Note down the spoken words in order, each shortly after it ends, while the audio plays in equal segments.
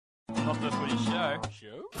Not the footy show.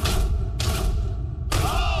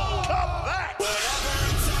 Come back!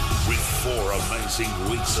 With 4 amazing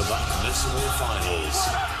weeks of unmissable finals.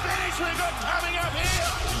 What a finish we've got coming up here!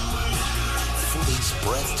 Footy's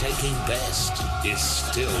breathtaking best is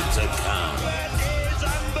still to come. That is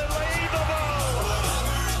unbelievable!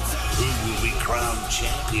 Who will be crowned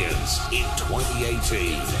champions in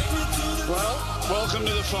 2018? Well, welcome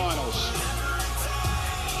to the finals.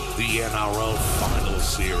 The NRL Final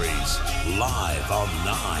Series, live on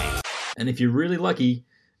 9. And if you're really lucky,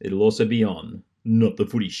 it'll also be on Not the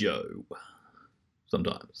Footy Show.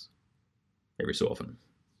 Sometimes. Every so often.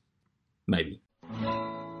 Maybe.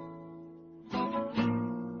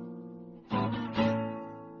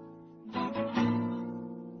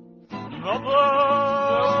 Not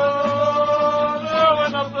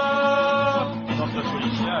the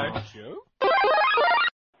footy show.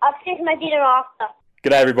 I'll finish my dinner after.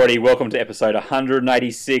 G'day everybody, welcome to episode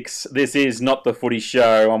 186. This is Not the Footy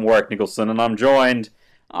Show. I'm Warwick Nicholson and I'm joined,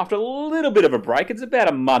 after a little bit of a break, it's about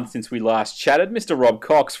a month since we last chatted, Mr. Rob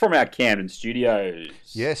Cox from our Camden studios.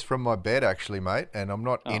 Yes, from my bed actually, mate, and I'm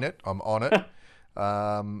not in it, I'm on it.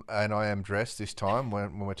 And I am dressed this time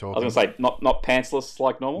when we're talking. I was going to say, not pantsless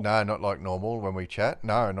like normal? No, not like normal when we chat.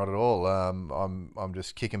 No, not at all. I'm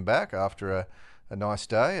just kicking back after a nice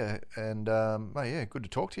day, and yeah, good to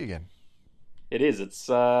talk to you again. It is. It's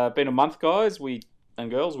been a month, guys. We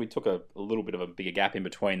girls, we took a little bit of a bigger gap in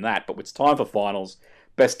between that, but it's time for finals.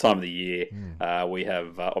 Best time of the year. We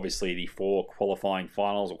have obviously the 4 qualifying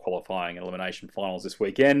finals or qualifying elimination finals this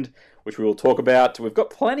weekend, which we will talk about. We've got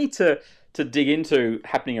plenty to dig into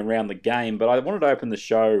happening around the game, but I wanted to open the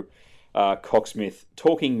show, Cocksmith,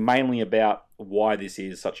 talking mainly about why this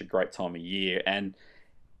is such a great time of year. And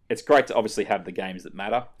it's great to obviously have the games that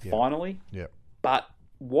matter, finally. Yeah. But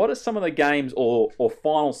what are some of the games or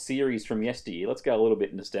final series from yesteryear? Let's go a little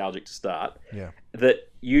bit nostalgic to start. Yeah.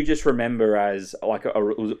 That you just remember as like it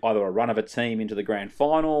was either a run of a team into the grand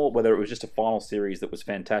final, whether it was just a final series that was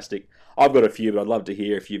fantastic. I've got a few, but I'd love to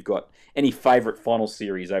hear if you've got any favourite final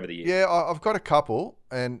series over the years. Yeah, I've got a couple,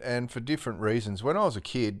 and for different reasons. When I was a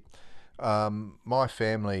kid, my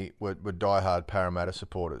family were diehard Parramatta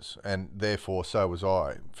supporters, and therefore so was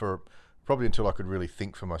I, for probably until I could really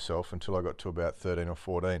think for myself, until I got to about 13 or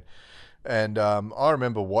 14. And I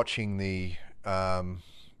remember watching the...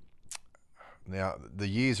 Now, the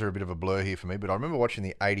years are a bit of a blur here for me, but I remember watching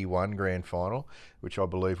the 81 grand final, which I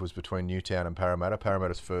believe was between Newtown and Parramatta,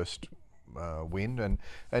 Parramatta's first win,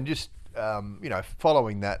 and just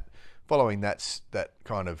following that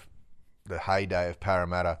kind of the heyday of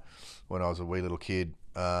Parramatta when I was a wee little kid.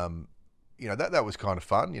 That was kind of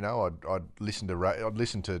fun. I'd listen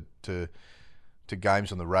to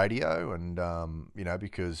games on the radio, and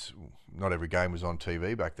because not every game was on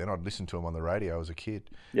TV back then. I'd listen to them on the radio as a kid.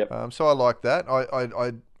 Yep. So I liked that.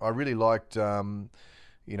 I really liked the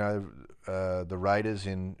Raiders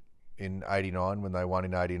in '89 when they won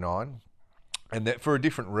in '89, and that for a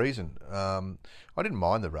different reason. I didn't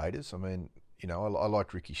mind the Raiders. I mean, I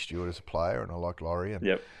liked Ricky Stewart as a player, and I liked Laurie. And,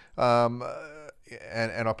 Yep.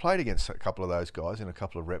 And I played against a couple of those guys in a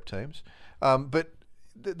couple of rep teams. But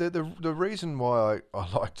the reason why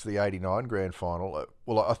I liked the '89 grand final,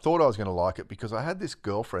 I thought I was going to like it because I had this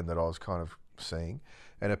girlfriend that I was kind of seeing,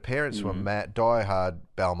 and her parents were diehard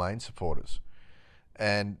Balmain supporters.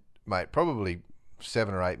 And mate, probably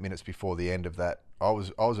 7 or 8 minutes before the end of that, I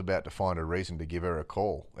was about to find a reason to give her a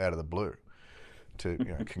call out of the blue to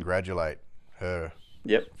congratulate her.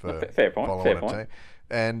 Yep. For Fair point. following Fair a point. team.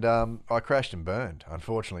 And I crashed and burned,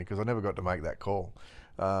 unfortunately, because I never got to make that call.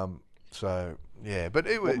 So yeah, but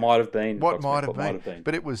it was What might have been. what might have Approximately, been.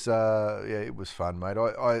 But it was it was fun, mate.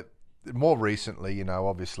 I more recently,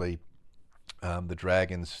 obviously, the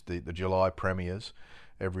Dragons, the July premiers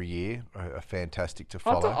every year are fantastic to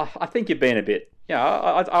follow. I think you've been a bit...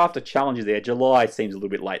 I have to challenge you there. July seems a little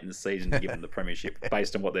bit late in the season to give them the premiership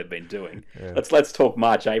based on what they've been doing. Yeah. Let's talk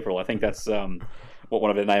March, April. I think that's what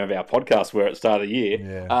one of the name of our podcasts were at the start of the year.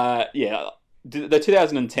 The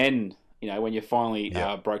 2010... when you finally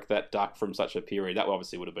broke that duck from such a period, that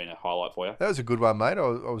obviously would have been a highlight for you. That was a good one, mate. I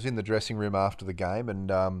was in the dressing room after the game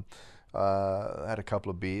and had a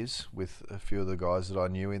couple of beers with a few of the guys that I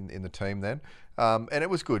knew in the team then. And it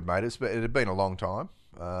was good, mate. It had been a long time,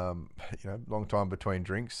 long time between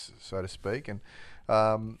drinks, so to speak. And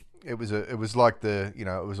it was like it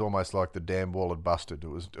was almost like the dam wall had busted.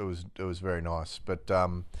 It was very nice. But I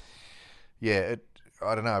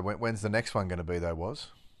don't know. When's the next one going to be, though, Was?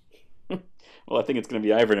 Well, I think it's going to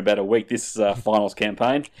be over in about a week, this finals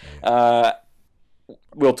campaign.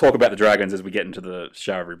 we'll talk about the Dragons as we get into the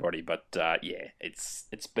show, everybody. But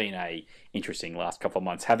it's been a interesting last couple of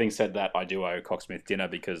months. Having said that, I do owe Cocksmith dinner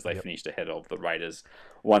because they finished ahead of the Raiders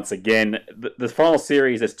once again. The final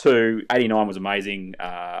series, there's two. 89 was amazing.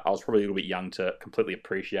 I was probably a little bit young to completely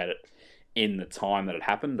appreciate it in the time that it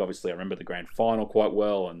happened. Obviously, I remember the grand final quite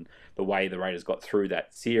well and the way the Raiders got through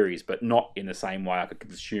that series, but not in the same way I could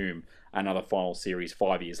consume another final series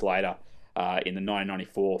 5 years later. In the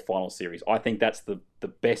 1994 final series. I think that's the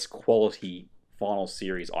best quality final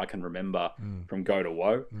series I can remember from Go to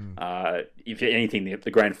Woe. If anything, the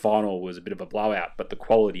grand final was a bit of a blowout, but the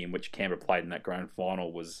quality in which Canberra played in that grand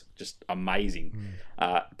final was just amazing.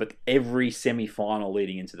 But every semi-final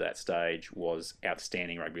leading into that stage was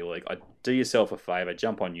outstanding rugby league. Do yourself a favour,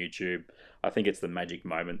 jump on YouTube. I think it's the Magic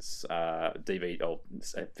Moments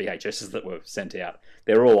VHSs that were sent out.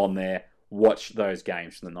 They're all on there. Watch those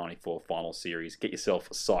games from the 94 final series. Get yourself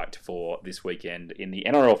psyched for this weekend in the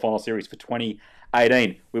NRL final series for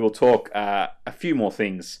 2018. We will talk a few more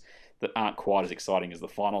things that aren't quite as exciting as the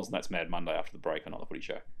finals, and that's Mad Monday after the break on Not the Footy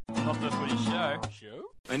Show. Not the Footy Show.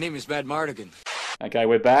 My name is Mad Mardigan. Okay,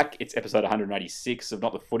 we're back. It's episode 186 of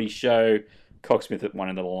Not the Footy Show. Cocksmith at one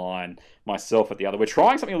end of the line, myself at the other. We're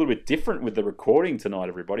trying something a little bit different with the recording tonight,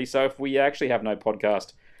 everybody. So if we actually have no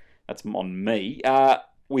podcast, that's on me.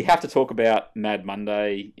 We have to talk about Mad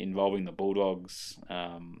Monday involving the Bulldogs.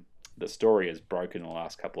 The story has broken in the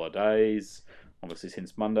last couple of days, obviously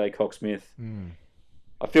since Monday, Cocksmith.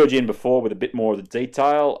 I filled you in before with a bit more of the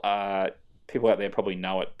detail. People out there probably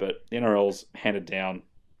know it, but the NRL's handed down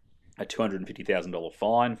a $250,000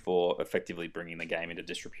 fine for effectively bringing the game into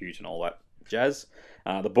disrepute and all that jazz.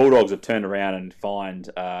 The Bulldogs have turned around and fined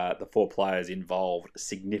the four players involved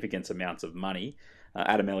significant amounts of money.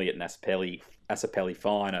 Adam Elliott and Asapelli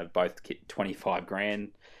fine are both 25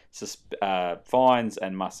 grand fines,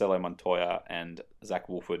 and Marcelo Montoya and Zach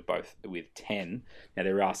Wolford both with 10. Now,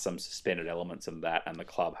 there are some suspended elements of that, and the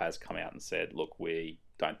club has come out and said, look, we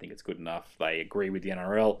don't think it's good enough. They agree with the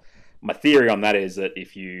NRL. My theory on that is that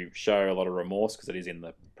if you show a lot of remorse, because it is in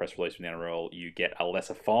the press release from the NRL, you get a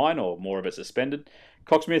lesser fine or more of it suspended.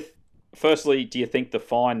 Cocksmith, firstly, do you think the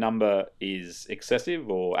fine number is excessive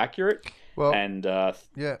or accurate? Well, and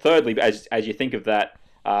thirdly, as you think of that,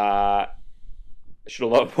 should a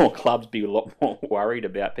lot more clubs be a lot more worried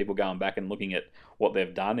about people going back and looking at what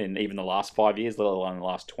they've done in even the last 5 years, let alone the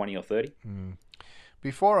last 20 or 30?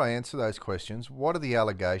 Before I answer those questions, what are the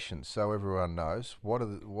allegations so everyone knows?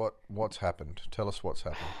 What's happened? Tell us what's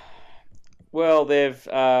happened. Well, they've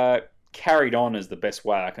carried on is the best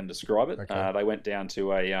way I can describe it. Okay. They went down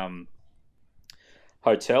to a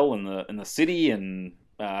hotel in the city and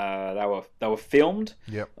they were filmed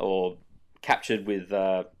or captured with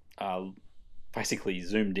basically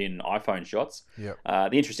zoomed in iPhone shots. The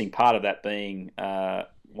interesting part of that being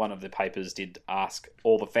one of the papers did ask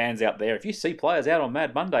all the fans out there, if you see players out on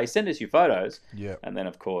Mad Monday, send us your photos. And then,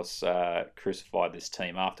 of course, crucified this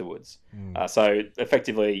team afterwards. So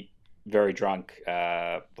effectively, very drunk,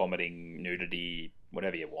 vomiting, nudity,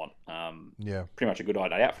 whatever you want. Pretty much a good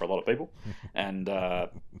night out for a lot of people. And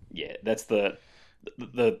that's the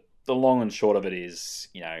long and short of it is,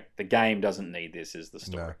 the game doesn't need this, is the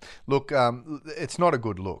story. No. Look, it's not a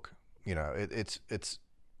good look.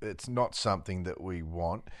 It's not something that we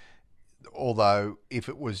want. Although, if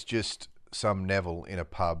it was just some Neville in a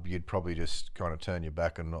pub, you'd probably just kind of turn your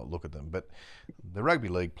back and not look at them. But the rugby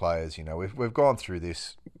league players, we've gone through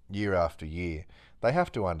this year after year. They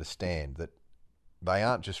have to understand that they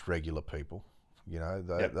aren't just regular people.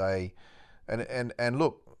 They and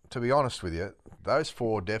look, to be honest with you, those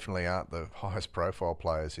four definitely aren't the highest profile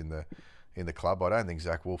players in the club. I don't think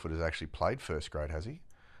Zach Wolford has actually played first grade, has he?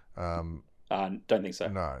 Don't think so.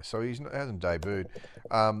 No, so he hasn't debuted.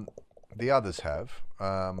 The others have,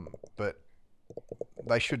 but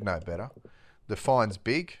they should know better. The fine's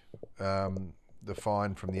big. The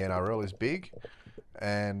fine from the NRL is big,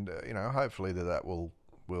 and hopefully that will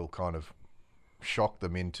kind of shock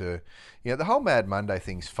them into, the whole Mad Monday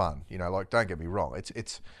thing's fun. Don't get me wrong,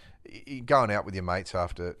 it's going out with your mates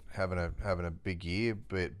after having a big year,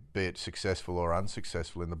 be it successful or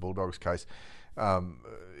unsuccessful in the Bulldogs' case.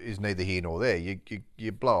 Is neither here nor there.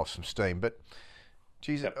 You blow off some steam, but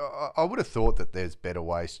geez, I would have thought that there's better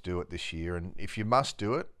ways to do it this year. And if you must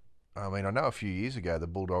do it, I mean, I know a few years ago the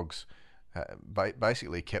Bulldogs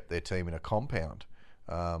basically kept their team in a compound,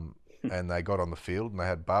 and they got on the field and they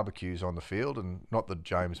had barbecues on the field, and not the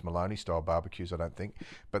James Maloney style barbecues, I don't think,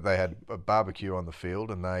 but they had a barbecue on the field,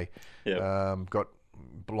 and they got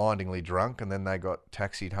blindingly drunk, and then they got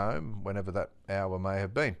taxied home whenever that hour may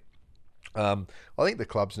have been. I think the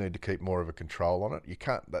clubs need to keep more of a control on it. You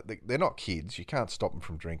can't. They're not kids. You can't stop them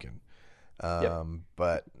from drinking.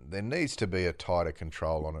 But there needs to be a tighter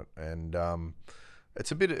control on it, and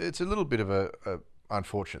it's a little bit of a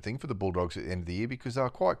unfortunate thing for the Bulldogs at the end of the year because they were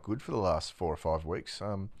quite good for the last 4 or 5 weeks.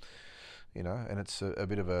 And it's a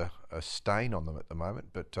bit of a stain on them at the moment.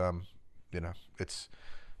 But it's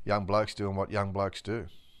young blokes doing what young blokes do.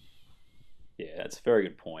 Yeah, that's a very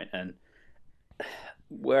good point. And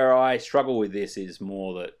where I struggle with this is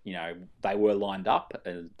more that, they were lined up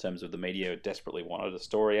in terms of the media desperately wanted a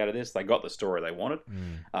story out of this. They got the story they wanted.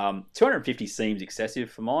 250 seems excessive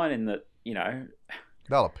for mine in that,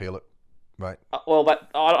 They'll appeal it, mate. Well,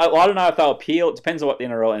 I don't know if they'll appeal. It depends on what the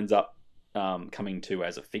NRL ends up coming to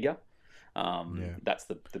as a figure. That's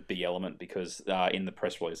the big element because in the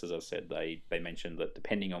press release, as I said, they mentioned that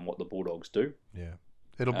depending on what the Bulldogs do,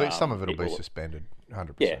 it'll be some of it'll be suspended,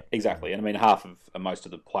 100%. Yeah, exactly. And I mean, most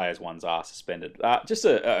of the players' ones are suspended. Just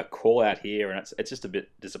a call out here, and it's just a bit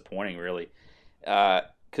disappointing, really,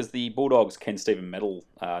 because the Bulldogs' Ken Stephen Medal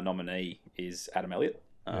nominee is Adam Elliott.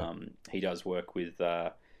 He does work with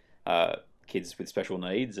kids with special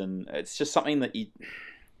needs, and it's just something that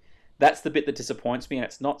that's the bit that disappoints me, and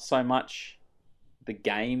it's not so much the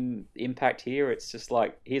game impact here. It's just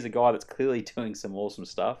like, here's a guy that's clearly doing some awesome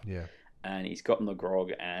stuff. Yeah. And he's gotten the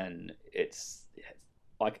grog, and it's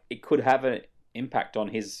like it could have an impact on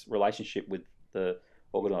his relationship with the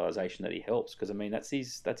organisation that he helps. Because I mean, that's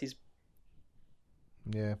his.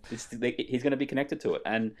 Yeah. He's going to be connected to it,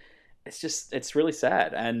 and it's really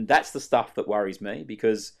sad. And that's the stuff that worries me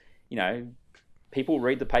because people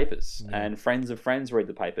read the papers, and friends of friends read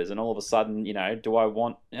the papers, and all of a sudden, do I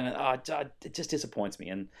want? It just disappoints me,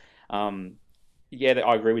 and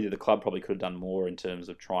I agree with you. The club probably could have done more in terms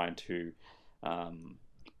of trying to,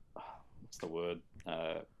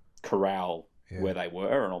 corral where they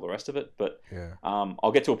were and all the rest of it. But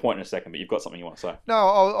I'll get to a point in a second. But you've got something you want to say? No,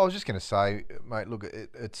 I was just going to say, mate. Look,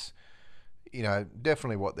 it's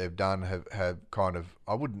definitely what they've done have kind of.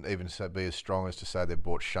 I wouldn't even be as strong as to say they've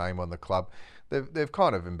brought shame on the club. They've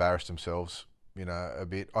kind of embarrassed themselves, a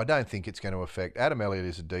bit. I don't think it's going to affect. Adam Elliott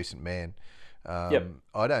is a decent man. I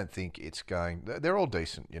don't think it's going. They're all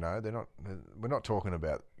decent, They're not. We're not talking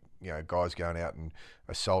about guys going out and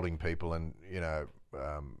assaulting people and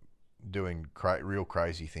doing real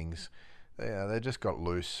crazy things. They just got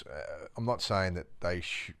loose. I'm not saying that they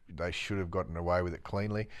should have gotten away with it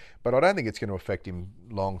cleanly, but I don't think it's going to affect him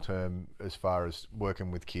long term as far as working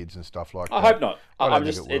with kids and stuff like that. I hope not.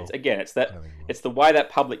 It's the way that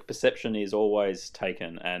public perception is always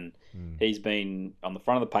taken, and he's been on the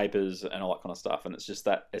front of the papers and all that kind of stuff, and it's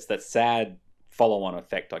that sad follow-on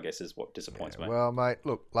effect, I guess, is what disappoints me. Well, mate,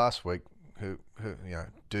 look, last week,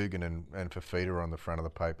 Dugan and Fafita are on the front of the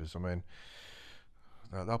papers. I mean,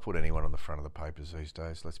 they'll put anyone on the front of the papers these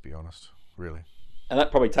days, let's be honest, really. And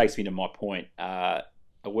that probably takes me to my point. A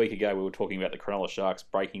week ago, we were talking about the Cronulla Sharks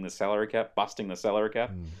breaking the salary cap, busting the salary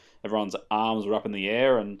cap. Everyone's arms were up in the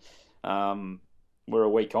air, and we're a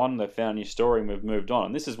week on, they've found a new story, and we've moved on.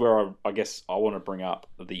 And this is where I guess I want to bring up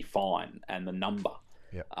the fine and the number.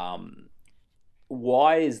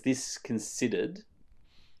 Why is this considered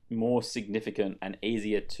more significant and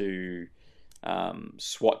easier to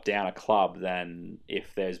swat down a club than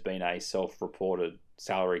if there's been a self-reported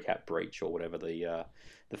salary cap breach or whatever the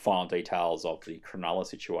final details of the Cronulla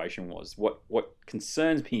situation was? What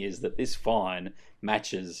concerns me is that this fine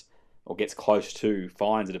matches or gets close to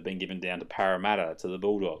fines that have been given down to Parramatta, to the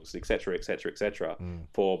Bulldogs, etc.,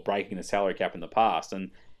 for breaking the salary cap in the past.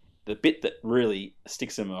 And the bit that really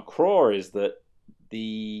sticks in my craw is that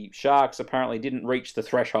the Sharks apparently didn't reach the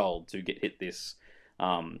threshold to hit this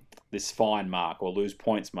fine mark or lose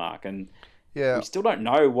points mark, and we still don't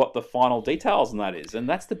know what the final details on that is, and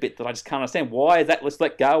that's the bit that I just can't understand. Why is that? Let's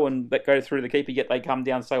let go and let go through the keeper, yet they come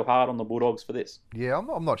down so hard on the Bulldogs for this. Yeah,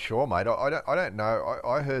 I'm not sure, mate. I don't know.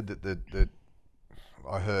 I heard that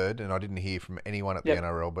I heard, and I didn't hear from anyone at the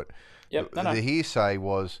NRL, but the hearsay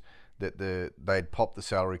was that they'd popped the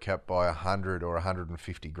salary cap by 100 or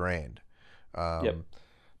 150 grand. And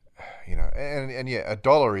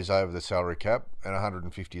 $1 is over the salary cap, and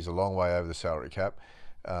 150 is a long way over the salary cap,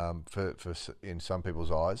 for in some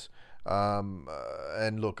people's eyes.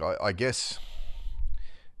 And look, I guess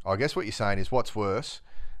what you're saying is, what's worse,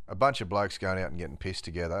 a bunch of blokes going out and getting pissed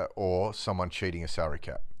together, or someone cheating a salary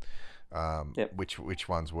cap? Which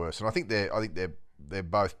one's worse? And I think they're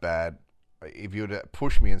both bad. If you were to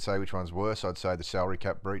push me and say which one's worse, I'd say the salary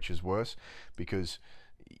cap breach is worse, because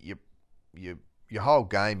your whole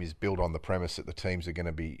game is built on the premise that the teams are going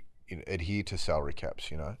to be adhere to salary caps.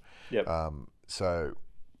 So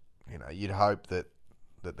you'd hope that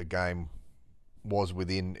the game was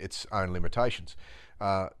within its own limitations.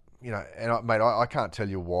 Mate, I can't tell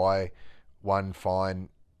you why one fine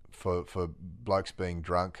for blokes being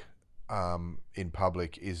drunk in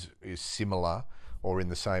public is similar or in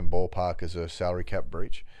the same ballpark as a salary cap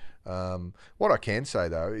breach. What I can say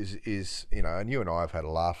though is and you and I have had a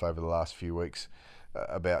laugh over the last few weeks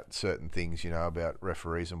about certain things, about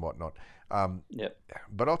referees and whatnot.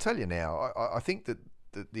 But I'll tell you now, I think that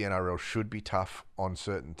the NRL should be tough on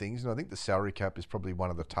certain things, and I think the salary cap is probably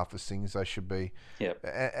one of the toughest things they should be.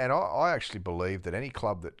 And I actually believe that any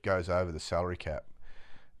club that goes over the salary cap,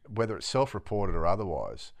 whether it's self-reported or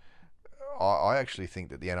otherwise, I actually think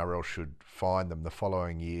that the NRL should fine them the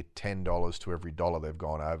following year $10 to every dollar they've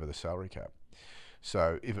gone over the salary cap.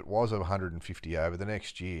 So if it was 150 over, the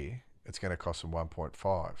next year it's going to cost them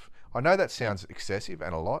 1.5. I know that sounds excessive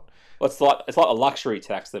and a lot. Well, it's like a luxury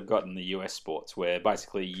tax they've got in the US sports, where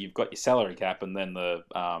basically you've got your salary cap, and then the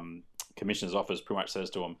commissioner's office pretty much says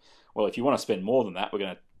to them, "Well, if you want to spend more than that, you're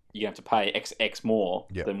going to have to pay X more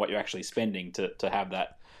than what you're actually spending to have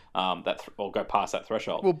that." Or go past that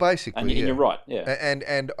threshold. Well, basically, and you're right, yeah.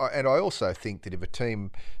 And I also think that if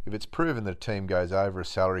it's proven that a team goes over a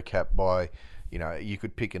salary cap by, you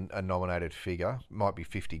could pick a nominated figure, might be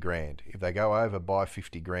 50 grand. If they go over by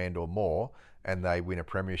 50 grand or more, and they win a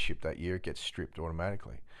premiership that year, it gets stripped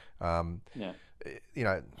automatically.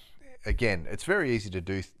 Again, it's very easy to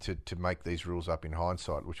do to make these rules up in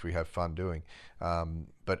hindsight, which we have fun doing.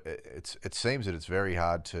 But it seems that it's very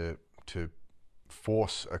hard to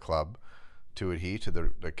force a club to adhere to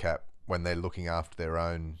the cap when they're looking after their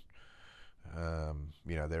own,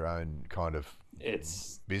 their own kind of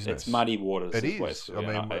business. It's muddy waters. It is.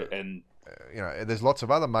 There's lots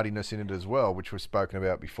of other muddiness in it as well, which we've spoken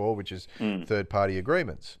about before, which is third-party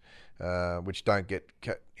agreements, which don't get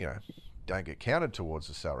counted towards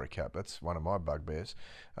the salary cap. That's one of my bugbears.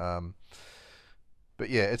 But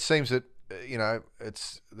yeah, it seems that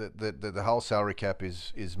it's the whole salary cap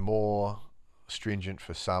is more stringent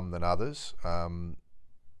for some than others, and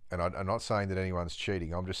I'm not saying that anyone's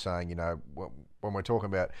cheating. I'm just saying, when we're talking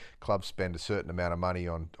about clubs spend a certain amount of money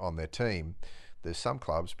on their team, there's some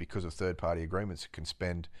clubs, because of third-party agreements, can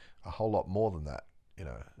spend a whole lot more than that, and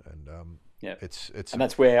it's and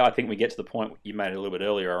that's where I think we get to the point you made a little bit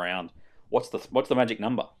earlier around what's the magic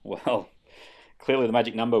number. Well, clearly the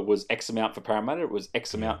magic number was X amount for Parramatta, it was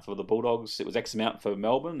X amount for the Bulldogs, it was X amount for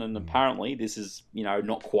Melbourne, and apparently this is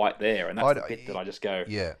not quite there, and that's the bit that I just go,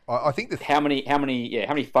 I think how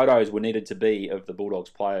many photos were needed to be of the Bulldogs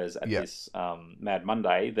players at this Mad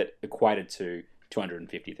Monday that equated to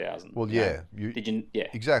 250,000. Well,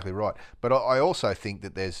 exactly right. But I also think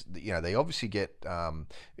that there's, they obviously get,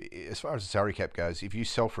 as far as the salary cap goes, if you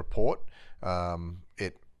self-report,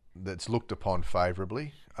 that's looked upon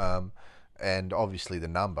favourably. And obviously the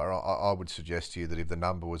number, I would suggest to you that if the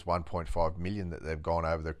number was 1.5 million that they've gone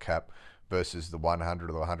over the cap versus the 100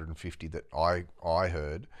 or the 150 that I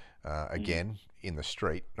heard, again, in the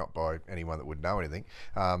street, not by anyone that would know anything,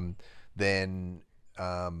 then,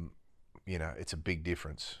 it's a big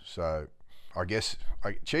difference. So I guess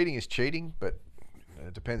cheating is cheating, but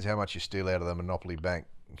it depends how much you steal out of the Monopoly bank.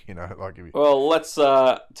 Well, let's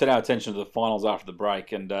turn our attention to the finals after the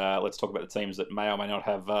break, and let's talk about the teams that may or may not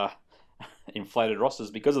have inflated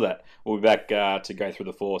rosters because of that. We'll be back to go through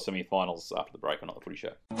the 4 semi-finals after the break on Not the Footy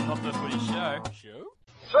Show. Not the Footy Show.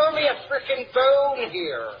 Throw me a frickin' bone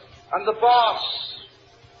here. I'm the boss.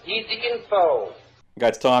 Need the info. Okay,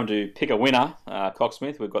 it's time to pick a winner.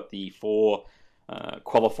 Cocksmith, we've got the 4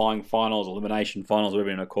 qualifying finals, elimination finals, whatever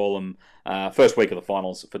you want to call them. First week of the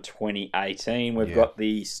finals for 2018. We've got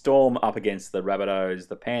the Storm up against the Rabbitohs,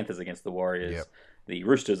 the Panthers against the Warriors, the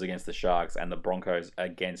Roosters against the Sharks, and the Broncos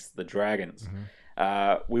against the Dragons.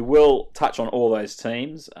 We will touch on all those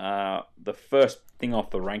teams. The first thing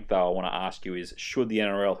off the rank, though, I want to ask you is, should the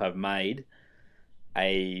NRL have made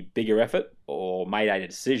a bigger effort or made a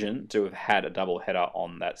decision to have had a double header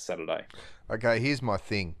on that Saturday? Okay, here's my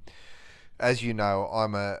thing. As you know,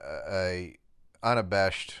 I'm a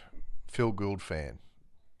unabashed Phil Gould fan.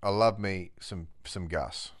 I love me some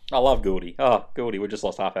Gus. I love Gouldy. Oh, Gouldy, we just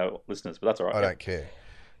lost half our listeners, but that's all right. I don't care.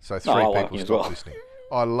 So 3 people stop listening.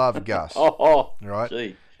 I love Gus. Right?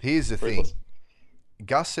 Gee. Here's the thing.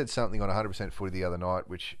 Gus said something on 100% Footy the other night,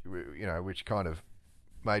 which kind of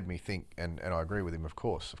made me think, and I agree with him, of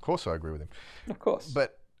course. Of course I agree with him. Of course.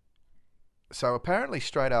 But, so apparently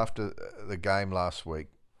straight after the game last week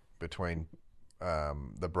between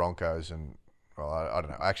the Broncos and, well, I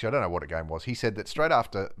don't know. Actually, I don't know what a game was. He said that straight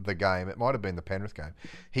after the game, it might have been the Penrith game,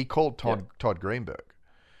 he called Todd Greenberg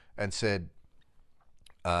and said,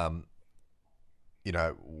 what,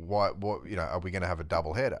 are we going to have a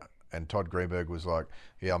double header? And Todd Greenberg was like,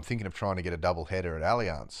 yeah, I'm thinking of trying to get a double header at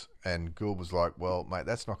Allianz. And Gould was like, well, mate,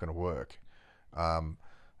 that's not going to work.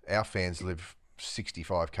 Our fans live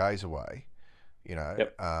 65 k's away, you know.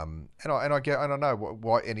 Yep. And I know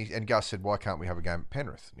why. And Gus said, why can't we have a game at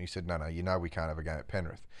Penrith? And he said, no, you know we can't have a game at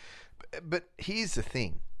Penrith. But here's the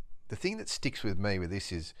thing. The thing that sticks with me with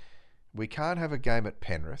this is we can't have a game at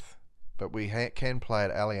Penrith, but we can play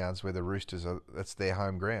at Allianz where the Roosters that's their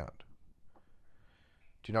home ground.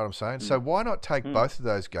 Do you know what I'm saying? So why not take both of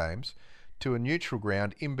those games to a neutral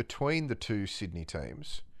ground in between the two Sydney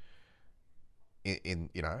teams, in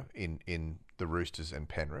the Roosters and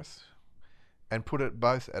Penrith, and put it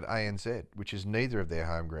both at ANZ, which is neither of their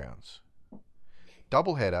home grounds.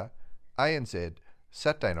 Double header, ANZ,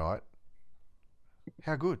 Saturday night.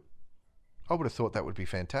 How good? I would have thought that would be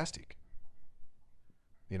fantastic.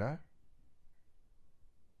 You know?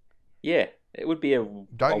 Yeah, it would be a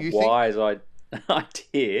you wise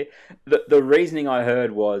idea. The reasoning I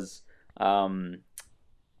heard was that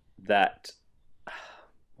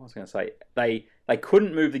what was I going to say? They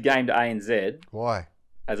couldn't move the game to ANZ. Why?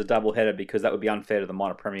 As a double header because that would be unfair to the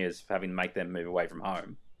minor premiers for having to make them move away from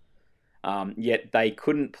home. Yet they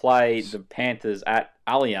couldn't play the Panthers at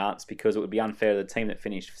Allianz because it would be unfair to the team that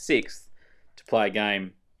finished sixth to play a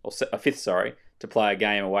game, or fifth, sorry, to play a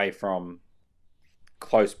game away from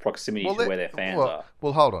close proximity to where their fans are.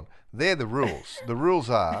 Well, hold on. They're the rules. The rules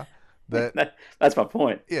are that... That's my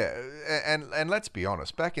point. Yeah, and let's be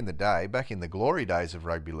honest. Back in the glory days of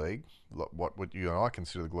rugby league, what you and I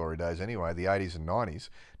consider the glory days anyway, the 80s and 90s,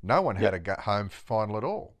 no one had a home final at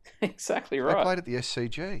all. Exactly right. They played at the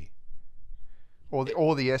SCG or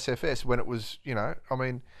the SFS when it was, you know, I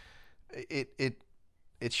mean, it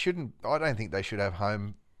shouldn't. I don't think they should have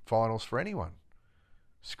home finals for anyone.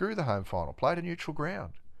 Screw the home final. Play at a neutral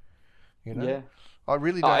ground. You know. Yeah. I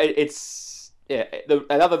really don't.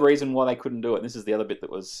 Another reason why they couldn't do it, and this is the other bit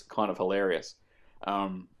that was kind of hilarious,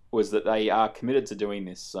 was that they are committed to doing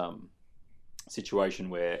this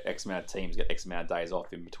situation where X amount of teams get X amount of days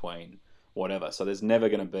off in between whatever. So there's never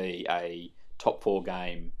going to be a top four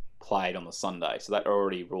game played on the Sunday. So that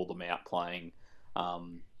already ruled them out playing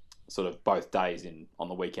sort of both days on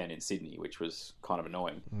the weekend in Sydney, which was kind of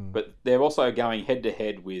annoying. But they're also going head to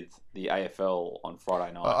head with the AFL on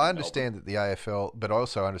Friday night. I understand that the AFL, but I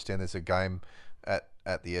also understand there's a game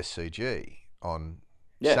at the SCG on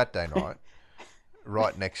Saturday night,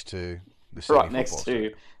 right next to the Sydney right next to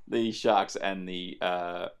stadium. the Sharks and the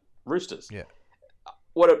Roosters. Yeah.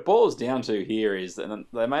 What it boils down to here is that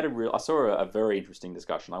they made I saw a very interesting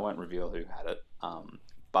discussion. I won't reveal who had it,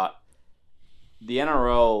 but the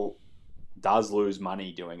NRL does lose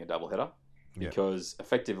money doing a doubleheader because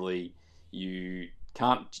effectively you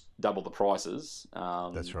can't double the prices.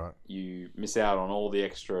 That's right. You miss out on all the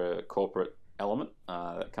extra corporate element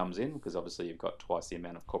that comes in because obviously you've got twice the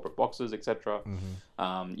amount of corporate boxes, etc.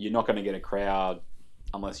 You're not going to get a crowd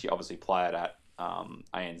unless you obviously play it at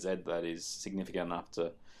ANZ that is significant enough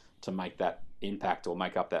to make that impact or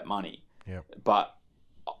make up that money. Yeah. But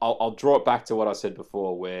I'll draw it back to what I said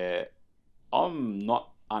before, where I'm not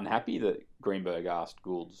unhappy that Greenberg asked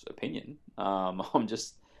Gould's opinion. I'm not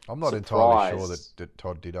surprised. Entirely sure that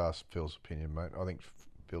Todd did ask Phil's opinion, mate. I think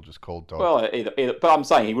Phil just called Todd. Well, either, but I'm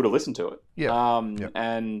saying he would have listened to it. Yeah.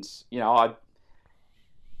 And you know,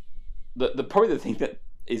 probably the thing that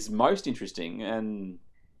is most interesting, and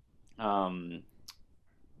I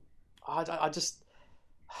just,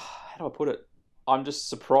 how do I put it? I'm just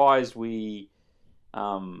surprised we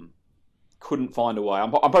couldn't find a way. I'm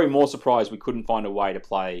probably more surprised we couldn't find a way to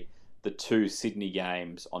play the two Sydney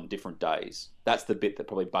games on different days. That's the bit that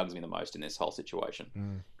probably bugs me the most in this whole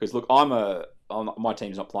situation. Because look, my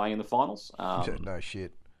team's not playing in the finals. No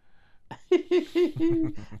shit.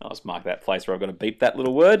 I'll just mark that place where I've got to beep that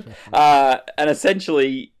little word. And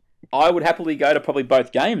essentially, I would happily go to probably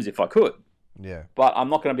both games if I could. Yeah. But I'm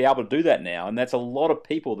not going to be able to do that now. And that's a lot of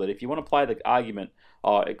people that if you want to play the argument,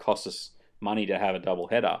 it costs us money to have a double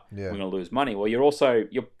header, we're going to lose money. Well, you're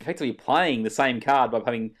effectively playing the same card by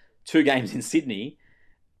having two games in Sydney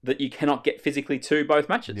that you cannot get physically to both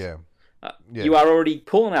matches. Yeah. You are already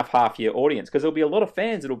pulling up half your audience because there'll be a lot of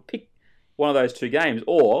fans that'll pick one of those two games,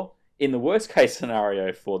 or in the worst case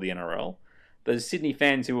scenario for the NRL, there's Sydney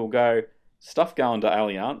fans who will go, stuff going to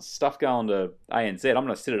Allianz, stuff going to ANZ. I'm going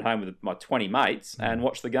to sit at home with my 20 mates and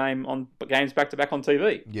watch the games back to back on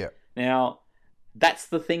TV. Yeah. Now, that's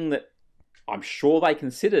the thing that I'm sure they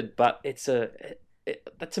considered, but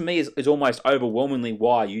that to me is almost overwhelmingly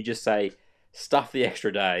why you just say, stuff the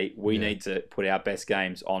extra day. We need to put our best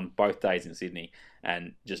games on both days in Sydney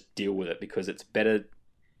and just deal with it because it's better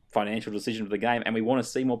financial decision for the game and we want to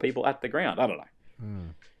see more people at the ground. I don't know.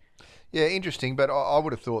 Yeah, interesting. But I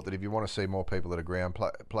would have thought that if you want to see more people at a ground,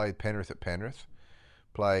 play Penrith at Penrith.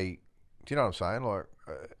 Play. Do you know what I'm saying? Like,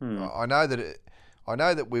 I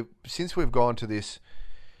know that since we've gone to this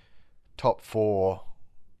top 4,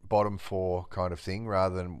 bottom 4 kind of thing,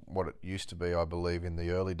 rather than what it used to be. I believe in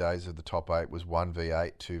the early days of the top 8 was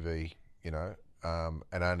 1v8, 2v,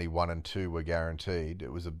 and only 1 and 2 were guaranteed.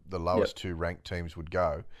 It was the lowest 2 ranked teams would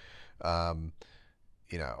go. I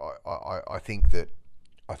think that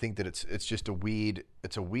it's just a weird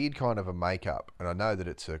kind of a makeup, and I know that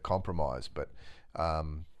it's a compromise, but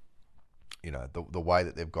the way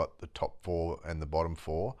that they've got the top 4 and the bottom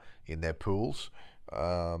 4 in their pools,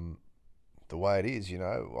 the way it is,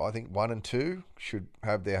 I think 1 and 2 should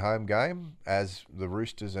have their home game, as the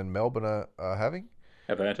Roosters and Melbourne are having.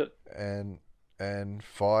 Have earned it. And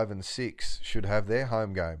 5 and 6 should have their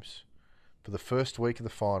home games for the first week of the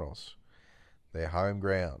finals. Their home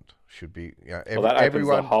ground should be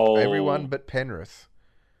everyone but Penrith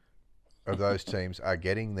of those teams are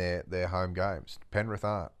getting their home games. Penrith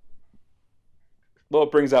aren't. Well,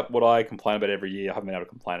 it brings up what I complain about every year. I haven't been able to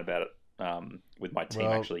complain about it with my team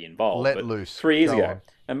actually involved. Let loose. 3 years ago. On.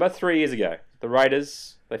 And about 3 years ago, the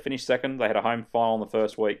Raiders, they finished second. They had a home final in the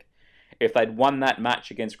first week. If they'd won that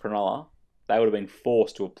match against Cronulla, they would have been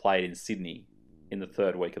forced to have played in Sydney in the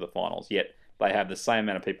third week of the finals. Yet they have the same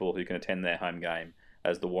amount of people who can attend their home game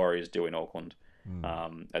as the Warriors do in Auckland,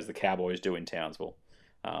 as the Cowboys do in Townsville.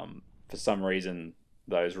 For some reason,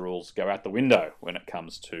 those rules go out the window when it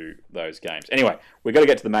comes to those games. Anyway, we've got to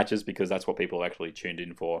get to the matches because that's what people have actually tuned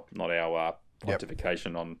in for, not our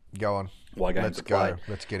pontification on why games are played.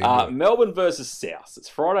 Let's get into it. Melbourne versus South. It's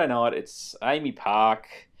Friday night. It's Amy Park.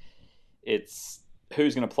 It's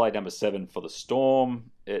who's going to play number 7 for the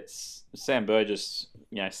Storm. It's Sam Burgess,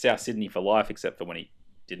 South Sydney for life, except for when he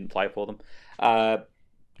didn't play for them.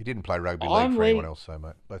 He didn't play rugby league for anyone else, though,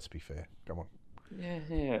 mate. Let's be fair. Come on.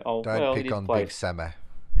 Yeah. Don't pick on Big Sammy.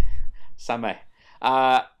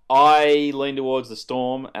 I lean towards the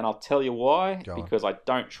Storm, and I'll tell you why. Because I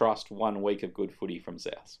don't trust 1 week of good footy from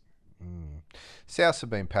South. Souths have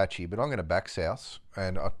been patchy, but I'm going to back Souths,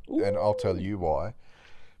 and I'll tell you why.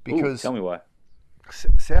 Because tell me why.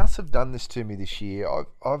 Souths have done this to me this year.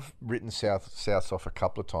 I've written Souths off a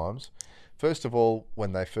couple of times. First of all,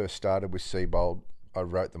 when they first started with Seibold, I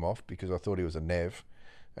wrote them off because I thought he was a Nev,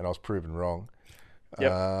 and I was proven wrong.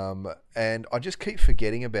 Yep. And I just keep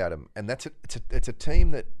forgetting about him. And it's a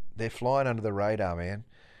team that they're flying under the radar, man.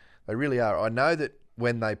 They really are. I know that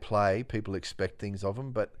when they play, people expect things of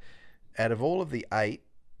them, but out of all of the 8,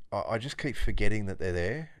 I just keep forgetting that they're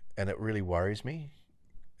there, and it really worries me.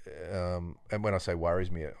 And when I say worries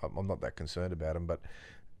me, I'm not that concerned about them, but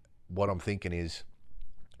what I'm thinking is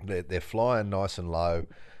they're flying nice and low.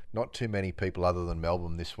 Not too many people other than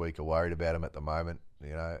Melbourne this week are worried about them at the moment,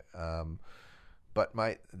 but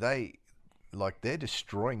mate, they're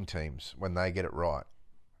destroying teams when they get it right.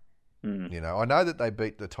 I know that they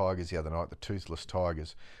beat the Tigers the other night, the toothless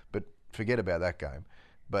Tigers, but forget about that game.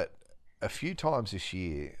 But a few times this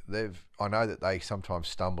year, I know that they sometimes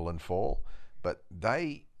stumble and fall, but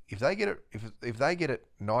if they get it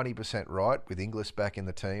 90% right with Inglis back in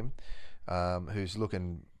the team, who's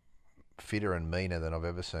looking fitter and meaner than I've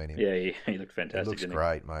ever seen him. Yeah, he looked fantastic. He looks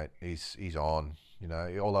great, mate. He's on.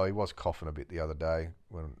 Although he was coughing a bit the other day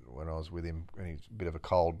when I was with him, and he's a bit of a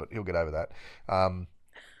cold, but he'll get over that.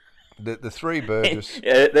 The 3 Burgess.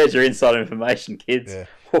 Yeah, there's your inside information, kids. Yeah.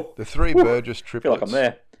 The 3 Burgess triplets. I feel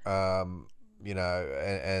like I'm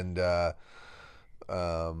there.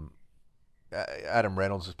 Adam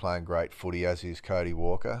Reynolds is playing great footy, as is Cody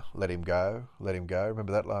Walker. Let him go.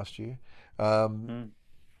 Remember that last year?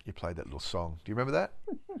 You played that little song. Do you remember that?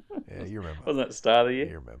 Yeah, you remember. Wasn't that the start of the year?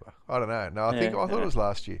 You remember. I don't know. No, I thought it was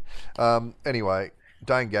last year. Anyway,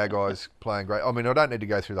 Dane Gagai's playing great. I mean, I don't need to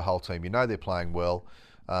go through the whole team. They're playing well.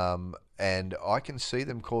 And I can see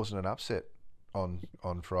them causing an upset on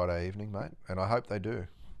Friday evening, mate. And I hope they do.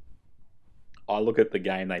 I look at the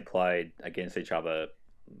game they played against each other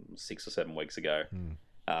 6 or 7 weeks ago.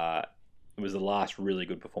 It was the last really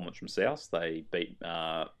good performance from South. They beat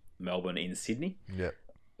Melbourne in Sydney. Yep.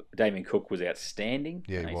 Damien Cook was outstanding.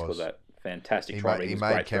 Yeah, he was. Scored that fantastic try. He was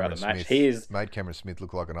great throughout the match. Made Cameron Smith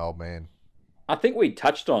look like an old man. I think we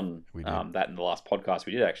touched on that in the last podcast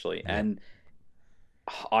we did, actually. Yeah. And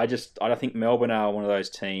I think Melbourne are one of those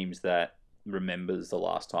teams that remembers the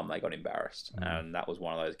last time they got embarrassed. And that was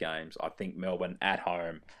one of those games. I think Melbourne at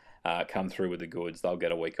home come through with the goods. They'll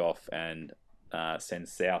get a week off and send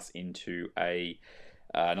South into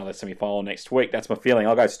another semi-final next week. That's my feeling.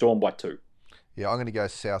 I'll go Storm by 2. Yeah, I'm going to go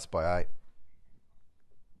South by 8.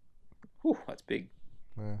 Whew, that's big.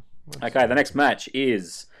 Yeah, okay, the next match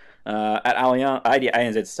is At Allianz,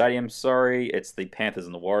 ANZ Stadium, sorry, it's the Panthers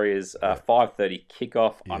and the Warriors. 5:30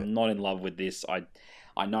 kickoff. Yeah. I'm not in love with this.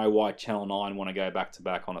 I know why Channel 9 want to go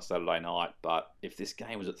back-to-back on a Saturday night, but if this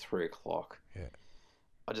game was at 3 o'clock,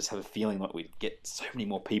 I just have a feeling like we'd get so many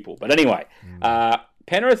more people. But anyway,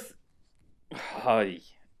 Penrith,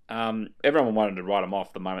 everyone wanted to write them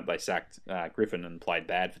off the moment they sacked Griffin and played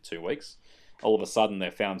bad for 2 weeks. All of a sudden,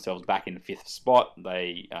 they found themselves back in 5th spot.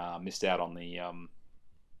 They missed out on the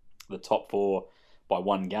top 4 by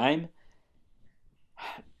 1 game.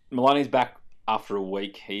 Maloney's back after a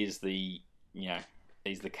week. He's the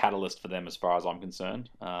catalyst for them as far as I'm concerned.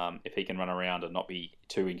 If he can run around and not be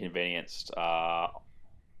too inconvenienced,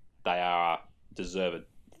 they are deserved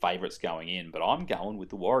favourites going in. But I'm going with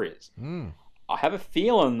the Warriors. I have a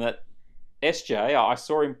feeling that SJ, I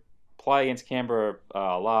saw him play against Canberra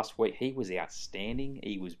last week. He was outstanding.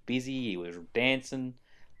 He was busy. He was dancing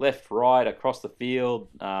left, right, across the field.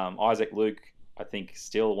 Isaac Luke, I think,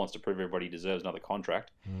 still wants to prove everybody deserves another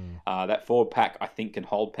contract. That forward pack, I think, can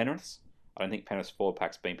hold Penrith's. I don't think Penrith's forward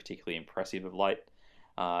pack's been particularly impressive of late.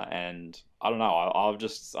 And I don't know. I'm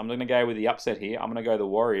going to go with the upset here. I'm going to go the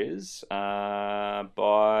Warriors by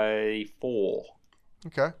 4.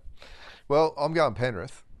 Okay. Well, I'm going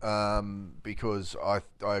Penrith because I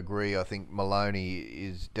agree. I think Maloney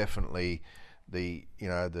is definitely the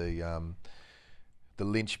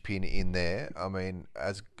linchpin in there. I mean,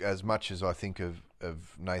 as much as I think of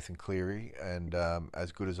Nathan Cleary and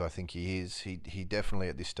as good as I think he is, he definitely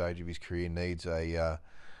at this stage of his career needs a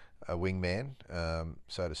wingman,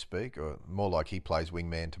 so to speak, or more like he plays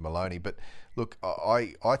wingman to Maloney. But look,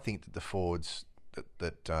 I think that the forwards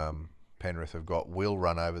that Penrith have got will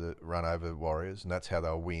run over the Warriors, and that's how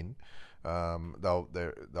they'll win.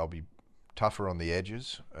 They'll be tougher on the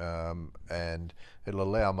edges, and it'll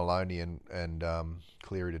allow Maloney and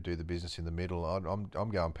Cleary to do the business in the middle. I'm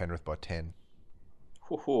going Penrith by 10.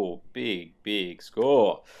 Ooh, big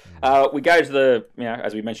score. We go to the,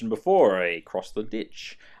 as we mentioned before, across the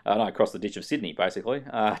ditch of Sydney, basically,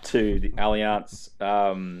 to the Allianz.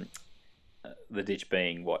 The ditch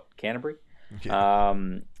being what, Canterbury? Yeah.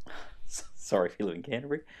 Sorry if you live in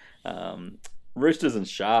Canterbury. Roosters and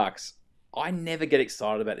Sharks. I never get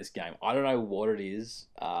excited about this game. I don't know what it is.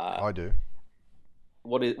 I do.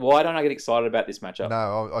 Why don't I get excited about this matchup?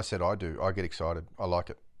 No, I said I do. I get excited. I like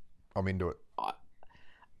it. I'm into it.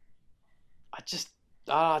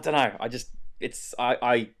 I don't know. I just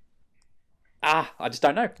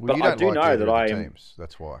don't know. Well, but I do know that I am. Teams.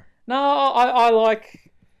 That's why. No, I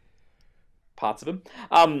like parts of them.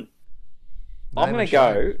 I'm going to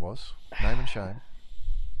go. Name and shame.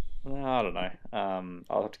 I don't know.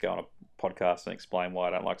 I'll have to go on a podcast and explain why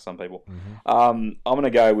I don't like some people. Mm-hmm. I'm going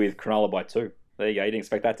to go with Cronulla by 2. There you go. You didn't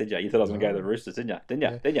expect that, did you? You thought I was going to go to the Roosters, didn't you?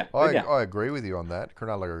 Didn't you? I agree with you on that.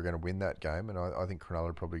 Cronulla are going to win that game, and I think Cronulla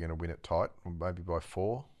are probably going to win it tight, maybe by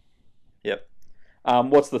 4. Yep.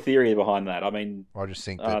 What's the theory behind that? I mean, I just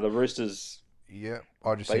think that the Roosters. Yeah,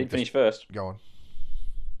 they did finish first. Go on.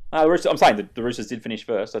 I'm saying that the Roosters did finish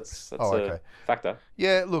first. That's okay. A factor.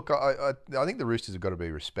 Yeah, look, I think the Roosters have got to be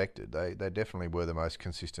respected. They definitely were the most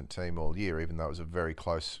consistent team all year, even though it was a very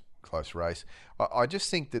close race. I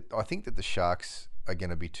think that the Sharks are going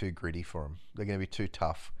to be too gritty for them. They're going to be too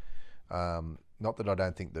tough. Not that I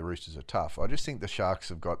don't think the Roosters are tough. I just think the Sharks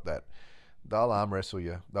have got that. They'll arm wrestle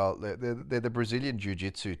you. They're the Brazilian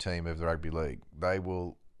Jiu-Jitsu team of the rugby league. They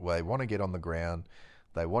want to get on the ground.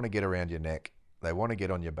 They want to get around your neck. They want to get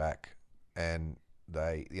on your back, and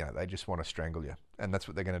they just want to strangle you, and that's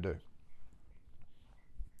what they're going to do.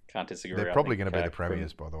 Can't disagree. They're probably going to be the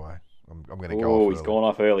premiers, by the way. I'm going to go off. Oh, he's gone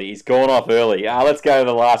off early. Let's go to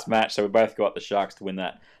the last match. So we both got the Sharks to win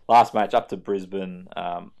that last match up to Brisbane.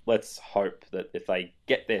 Let's hope that if they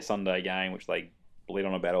get their Sunday game, which they bleed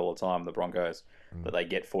on about all the time, the Broncos, that they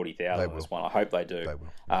get 40,000 in this one. I hope they do. They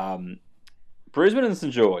will. Brisbane and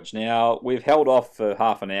St George. Now, we've held off for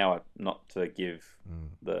half an hour not to give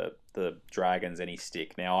the Dragons any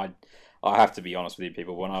stick. Now, I have to be honest with you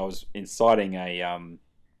people. When I was inciting a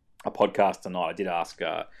podcast tonight, I did ask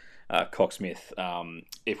Cocksmith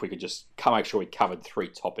if we could just make sure we covered 3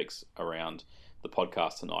 topics around the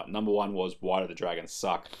podcast tonight. Number 1 was, why do the Dragons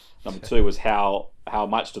suck? Number 2 was, how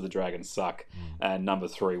much do the Dragons suck? And number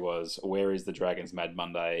 3 was, where is the Dragons Mad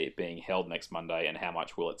Monday being held next Monday, and how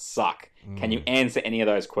much will it suck? Can you answer any of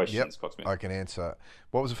those questions, Cocksmith? I can answer.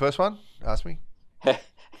 What was the first one? Ask me.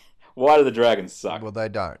 Why do the Dragons suck? Well, they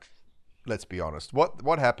don't. Let's be honest.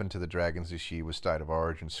 What happened to the Dragons this year was State of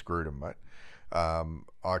Origin screwed them, mate.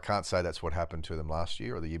 I can't say that's what happened to them last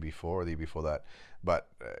year or the year before or the year before that, but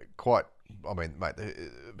mate,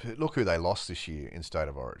 look who they lost this year in State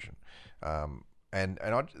of Origin.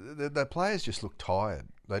 the players just look tired.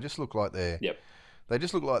 They just look like Yep. they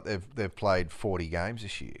just look like they've played 40 games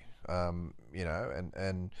this year.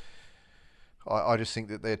 And I just think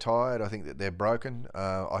that they're tired. I think that they're broken.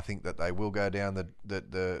 I think that they will go down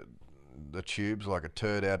the tubes like a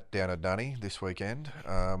turd out down a dunny this weekend.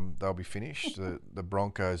 They'll be finished. The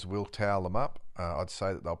Broncos will towel them up. I'd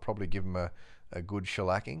say that they'll probably give them a good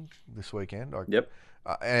shellacking this weekend. Yep.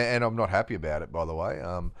 And I'm not happy about it, by the way.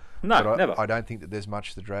 No, never. I don't think that there's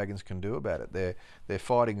much the Dragons can do about it. They're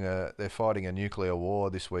fighting a nuclear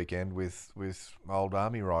war this weekend with old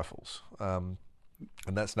army rifles, and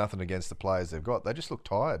that's nothing against the players they've got. They just look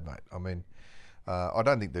tired, mate. I mean, I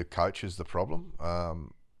don't think the coach is the problem.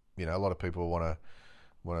 A lot of people want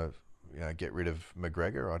to get rid of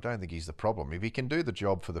McGregor. I don't think he's the problem. If he can do the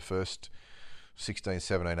job for the first 16,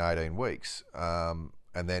 17, 18 weeks,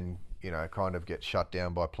 and then kind of get shut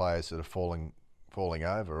down by players that are falling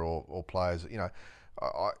over, or players. The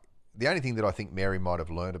only thing that I think Mary might have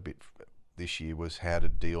learned a bit this year was how to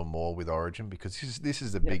deal more with Origin, because this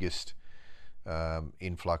is the biggest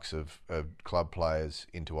influx of club players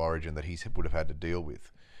into Origin that he would have had to deal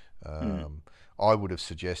with. I would have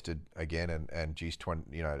suggested again, and geez,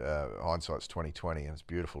 hindsight's 2020, and it's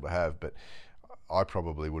beautiful to have, but I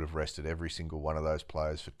probably would have rested every single one of those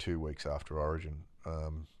players for 2 weeks after Origin,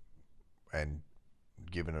 and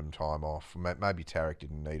given them time off. Maybe Tarek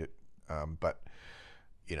didn't need it, but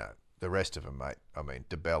the rest of them, mate. I mean,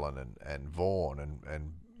 DeBellin and Vaughan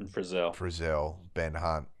and Frizzell, Ben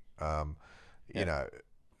Hunt.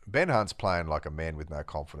 Ben Hunt's playing like a man with no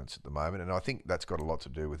confidence at the moment, and I think that's got a lot to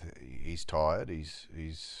do with he's tired. He's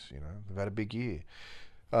they've had a big year,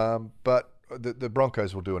 but the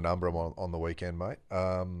Broncos will do a number on the weekend, mate,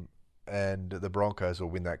 and the Broncos will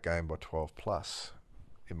win that game by 12 plus.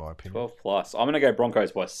 In my opinion, 12 plus. I'm going to go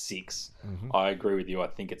Broncos by 6. Mm-hmm. I agree with you. I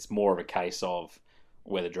think it's more of a case of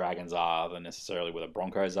where the Dragons are than necessarily where the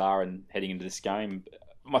Broncos are, and heading into this game.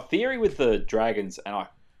 My theory with the Dragons, and I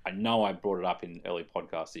know I brought it up in early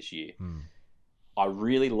podcasts this year, I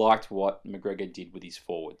really liked what McGregor did with his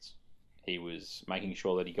forwards. He was making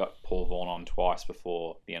sure that he got Paul Vaughan on twice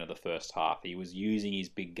before the end of the first half. He was using his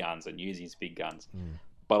big guns.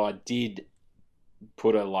 But I did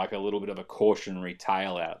put a little bit of a cautionary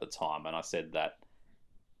tale out at the time, and I said that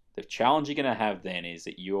the challenge you're going to have then is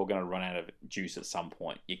that you're going to run out of juice at some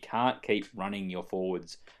point. You can't keep running your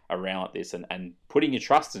forwards around like this and putting your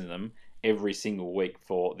trust in them every single week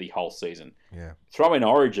for the whole season. Yeah. Throw in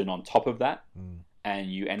Origin on top of that,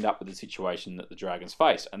 and you end up with the situation that the Dragons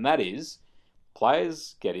face, and that is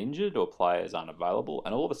players get injured or players aren't available,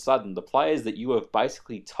 and all of a sudden the players that you have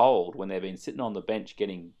basically told when they've been sitting on the bench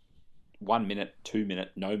getting 1 minute, 2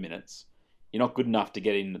 minute, no minutes, you're not good enough to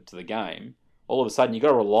get into the game. All of a sudden, you've got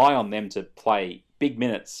to rely on them to play big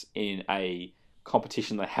minutes in a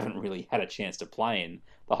competition they haven't really had a chance to play in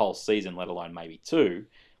the whole season, let alone maybe 2.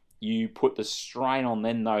 You put the strain on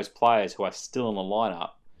then those players who are still in the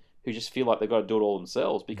lineup, who just feel like they've got to do it all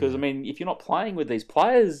themselves. Because, I mean, if you're not playing with these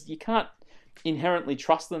players, you can't inherently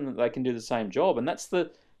trust them that they can do the same job. And that's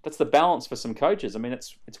the balance for some coaches. I mean,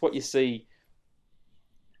 it's what you see.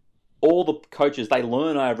 All the coaches, they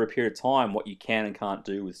learn over a period of time what you can and can't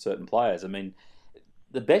do with certain players. I mean,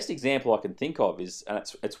 the best example I can think of is, and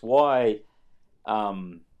it's why,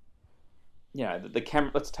 let's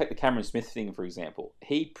take the Cameron Smith thing, for example.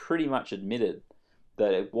 He pretty much admitted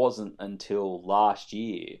that it wasn't until last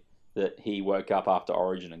year that he woke up after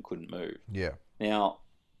Origin and couldn't move. Yeah. Now,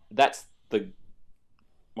 that's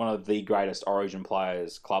one of the greatest Origin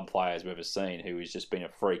players, club players we've ever seen, who has just been a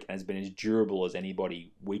freak and has been as durable as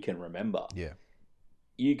anybody we can remember. Yeah.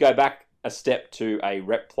 You go back a step to a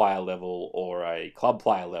rep player level or a club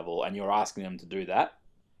player level, and you're asking them to do that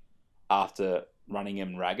after running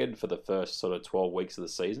him ragged for the first sort of 12 weeks of the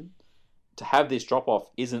season. To have this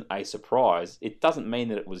drop-off isn't a surprise. It doesn't mean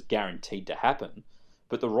that it was guaranteed to happen,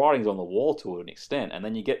 but the writing's on the wall to an extent. And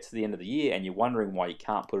then you get to the end of the year and you're wondering why you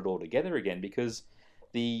can't put it all together again, because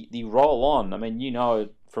the roll on, I mean,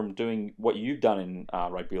 from doing what you've done in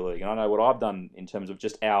rugby league, and I know what I've done in terms of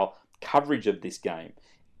just our coverage of this game,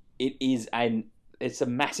 it's a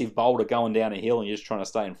massive boulder going down a hill and you're just trying to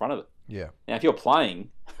stay in front of it. Yeah. Now, if you're playing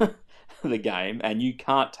the game and you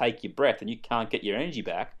can't take your breath and you can't get your energy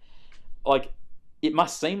back, it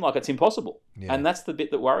must seem like it's impossible. Yeah. And that's the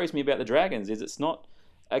bit that worries me about the Dragons, is it's not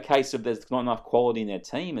a case of there's not enough quality in their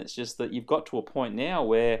team. It's just that you've got to a point now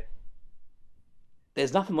where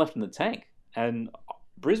there's nothing left in the tank. And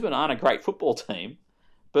Brisbane aren't a great football team,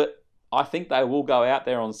 but I think they will go out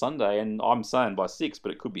there on Sunday, and I'm saying by 6, but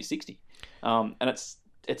it could be 60. And it's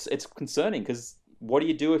concerning, because what do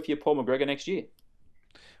you do if you're Paul McGregor next year?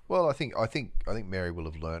 Well, I think Mary will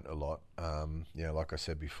have learnt a lot. Like I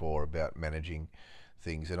said before, about managing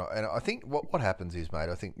things, and I think what happens is, mate.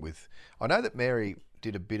 I know that Mary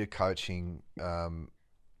did a bit of coaching, not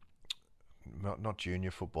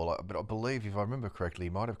junior football, but I believe, if I remember correctly, he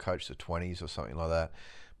might have coached the 20s or something like that.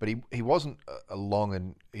 But he wasn't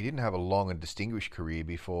he didn't have a long and distinguished career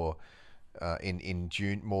before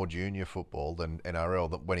in more junior football than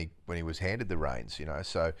NRL when he was handed the reins.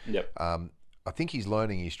 So. Yep. I think he's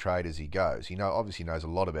learning his trade as he goes. He obviously knows a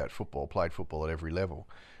lot about football, played football at every level,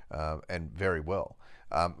 and very well.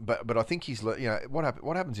 But I think he's what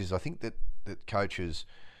happens is, I think that coaches,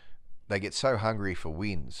 they get so hungry for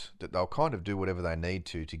wins that they'll kind of do whatever they need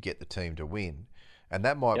to get the team to win, and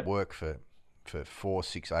that might work for 4,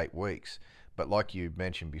 6, 8 weeks. But like you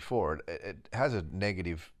mentioned before, it has a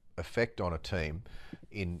negative effect on a team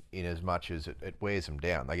in as much as it wears them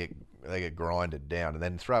down. They get grinded down, and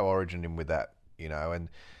then throw Origin in with that, and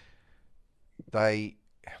they're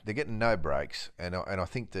getting no breaks. And I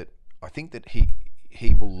think that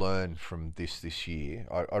he will learn from this year.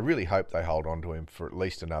 I really hope they hold on to him for at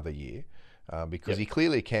least another year, because he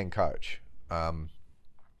clearly can coach.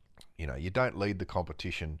 You don't lead the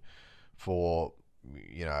competition for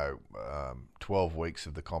 12 weeks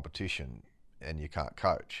of the competition and you can't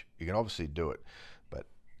coach. You can obviously do it, but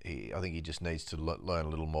I think he just needs to learn a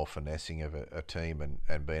little more finessing of a team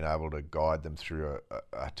and being able to guide them through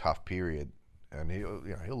a tough period. And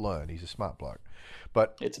he'll learn. He's a smart bloke.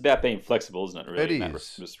 But it's about being flexible, isn't it? Really, in that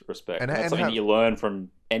respect. And that's something that you learn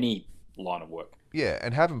from any line of work. Yeah,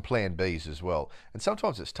 and having plan Bs as well. And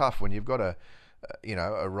sometimes it's tough when you've got a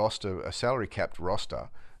roster, a salary capped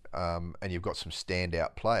roster, and you've got some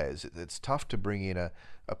standout players. It's tough to bring in a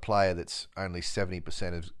player that's only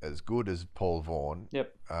 70% as good as Paul Vaughan.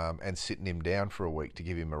 Yep. And sitting him down for a week to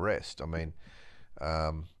give him a rest. I mean,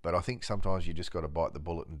 but I think sometimes you just got to bite the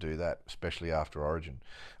bullet and do that, especially after Origin.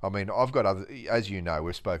 I mean, I've got other, as you know,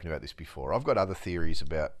 we've spoken about this before. I've got other theories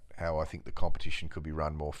about how I think the competition could be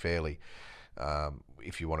run more fairly,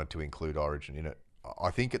 if you wanted to include Origin in it.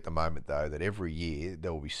 I think at the moment, though, that every year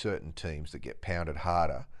there will be certain teams that get pounded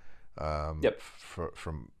harder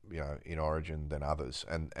from in Origin than others,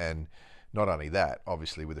 and not only that,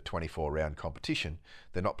 obviously with a 24-round competition,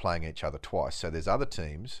 they're not playing each other twice. So there's other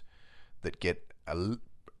teams that get an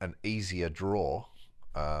easier draw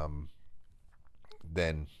than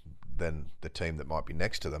the team that might be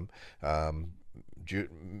next to them,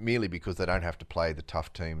 merely because they don't have to play the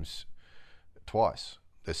tough teams twice.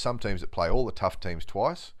 There's some teams that play all the tough teams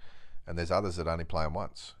twice, and there's others that only play them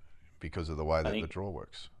once because of the way that the draw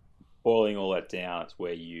works. Boiling all that down, it's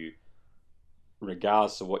where you,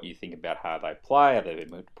 regardless of what you think about how they play, how they've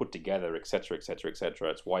been put together, etc., etc., etc.,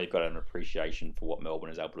 it's why you've got an appreciation for what Melbourne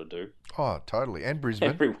is able to do. Oh, totally. And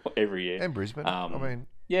Brisbane. Every year. And Brisbane. I mean...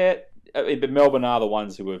 Yeah, but Melbourne are the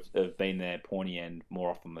ones who have been there pointy end more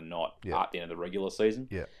often than not at the end of the regular season.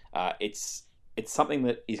 Yeah. It's something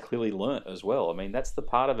that is clearly learnt as well. I mean, that's the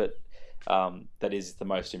part of it that is the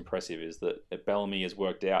most impressive, is that Bellamy has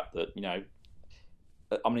worked out that,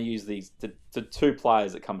 I'm going to use the two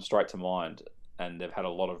players that come straight to mind, and they've had a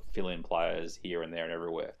lot of fill-in players here and there and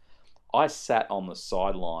everywhere. I sat on the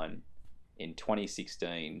sideline in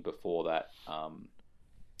 2016 before that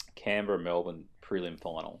Canberra-Melbourne prelim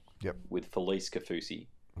final with Felice Kafusi.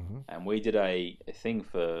 Mm-hmm. And we did a thing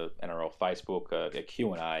for NRL Facebook, a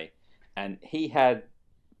Q&A, and he had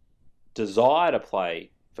desire to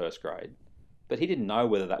play first grade, but he didn't know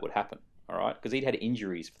whether that would happen, all right? Because he'd had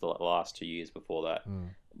injuries for the last 2 years before that.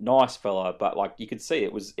 Nice fella, but like you could see,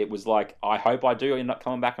 it was like, I hope I do end up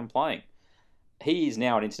coming back and playing. He is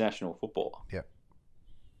now an international footballer. Yeah.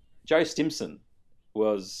 Joe Stimson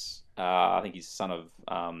was, I think he's son of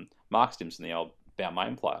Mark Stimson, the old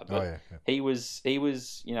Balmain player. But he was,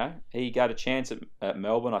 he got a chance at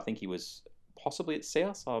Melbourne. I think he was possibly at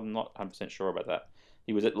South. I'm not 100% sure about that.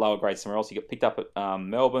 He was at lower grade somewhere else. He got picked up at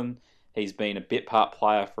Melbourne. He's been a bit part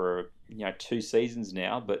player for 2 seasons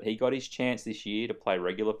now, but he got his chance this year to play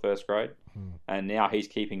regular first grade, and now he's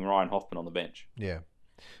keeping Ryan Hoffman on the bench. Yeah.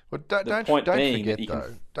 Well, don't forget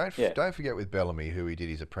though. Don't forget with Bellamy who he did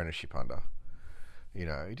his apprenticeship under. He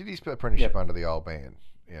did his apprenticeship under the old man.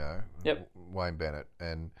 Wayne Bennett,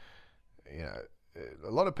 and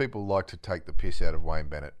a lot of people like to take the piss out of Wayne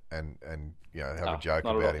Bennett and have a joke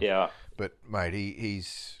about him. Yeah. But mate,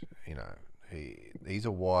 he's he's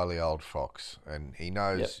a wily old fox, and he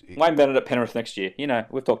knows. Wayne Bennett at Penrith next year.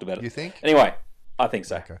 We've talked about it. You think? Anyway, I think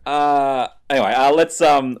so. Okay. Let's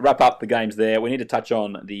wrap up the games there. We need to touch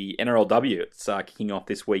on the NRLW. It's kicking off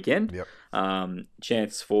this weekend. Yep.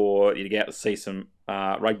 Chance for you to get out to see some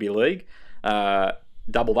rugby league.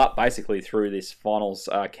 doubled up basically through this finals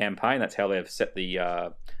campaign. That's how they've set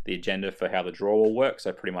the agenda for how the draw will work.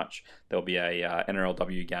 So pretty much there'll be a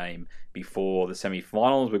NRLW game before the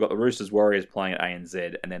semi-finals. We've got the Roosters Warriors playing at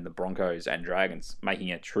ANZ, and then the Broncos and Dragons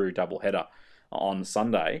making a true doubleheader on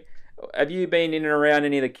Sunday. Have you been in and around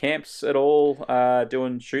any of the camps at all,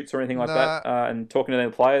 doing shoots or anything like that, and talking to the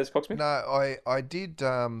players, Cocksmith? No, I did,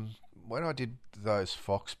 when I did those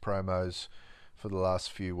Fox promos for the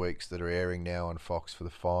last few weeks that are airing now on Fox for the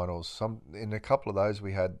finals, in a couple of those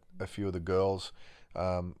we had a few of the girls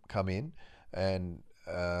come in, and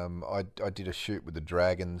I did a shoot with the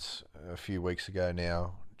Dragons a few weeks ago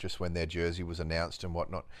now, just when their jersey was announced and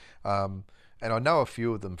whatnot. And I know a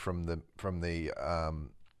few of them from the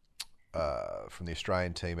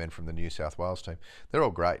Australian team and from the New South Wales team. They're all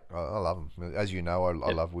great. I love them. As you know, I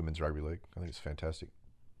love women's rugby league. I think it's fantastic.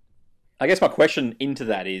 I guess my question into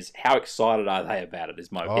that is, how excited are they about it?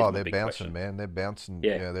 Is my they're big bouncing, question. man. They're bouncing.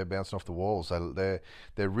 Yeah. Yeah, they're bouncing off the walls. They're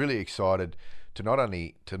really excited to not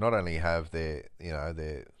only have their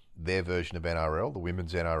version of NRL, the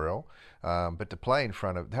women's NRL, but to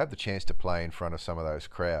have the chance to play in front of some of those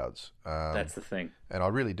crowds. That's the thing. And I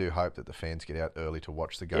really do hope that the fans get out early to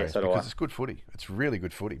watch the games, so do because I. it's good footy. It's really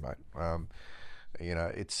good footy, mate.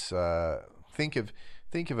 It's think of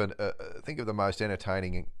the most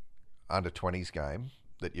entertaining under-20s game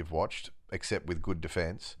that you've watched, except with good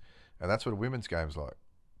defence, and that's what a women's game's like.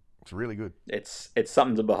 It's really good. It's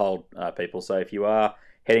something to behold, people. So if you are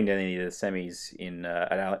heading to any of the semis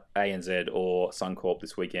at ANZ or Suncorp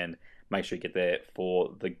this weekend, make sure you get there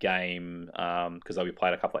for the game, because they'll be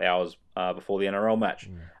played a couple of hours before the NRL match.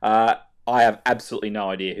 I have absolutely no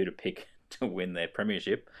idea who to pick to win their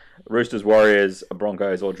premiership: Roosters, Warriors,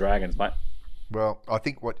 Broncos, or Dragons, mate. Well, I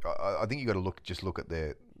think you got to look at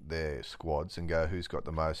their squads and go, who's got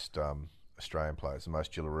the most Australian players, the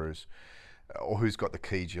most Gillaroos, or who's got the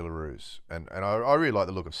key Gillaroos. And I really like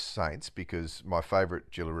the look of Saints, because my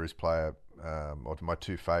favourite Gillaroos player, or my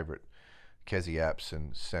two favourite, Kezi Apps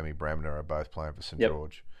and Sammy Bramner, are both playing for St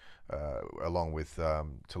George, along with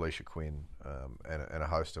Talisha Quinn and a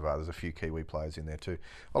host of others, a few Kiwi players in there too.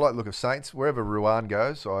 I like the look of Saints. Wherever Ruan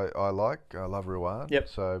goes, I love Ruan. Yep.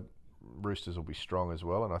 So Roosters will be strong as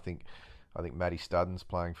well, and I think Matty Studden's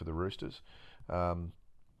playing for the Roosters, the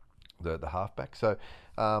halfback. So,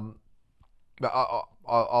 but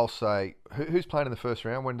I'll say, who's playing in the first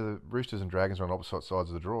round? When do the Roosters and Dragons are on opposite sides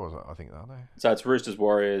of the draw? I think, aren't they? So it's Roosters,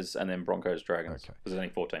 Warriors, and then Broncos, Dragons. Okay. There's only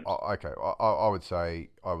 4 teams. Okay, I would say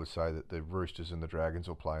that the Roosters and the Dragons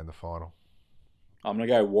will play in the final. I'm going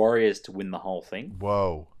to go Warriors to win the whole thing.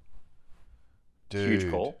 Whoa, dude!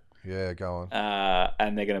 Huge call. Yeah, go on.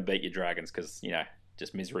 And they're going to beat your Dragons because,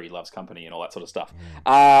 just misery loves company and all that sort of stuff.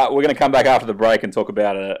 We're going to come back after the break and talk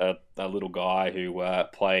about a little guy who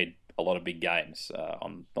played a lot of big games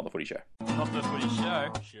on Not the Footy Show. Not the Footy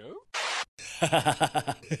Show.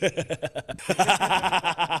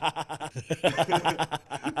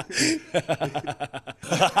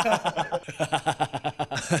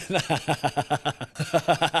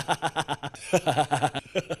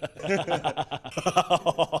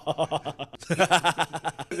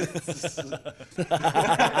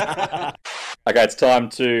 Okay, it's time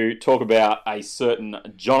to talk about a certain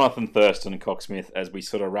Jonathan Thurston and Cocksmith as we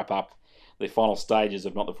sort of wrap up the final stages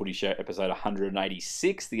of Not the Footy Show, episode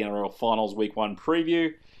 186, the NRL Finals Week 1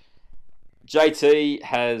 preview. JT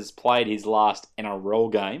has played his last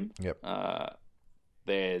NRL game. Yep.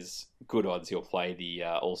 There's good odds he'll play the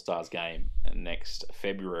All-Stars game next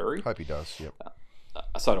February. Hope he does, yep.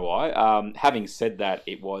 So do I. Having said that,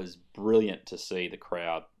 it was brilliant to see the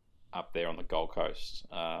crowd up there on the Gold Coast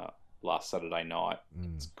last Saturday night.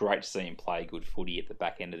 It's great to see him play good footy at the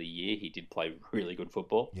back end of the year. He did play really good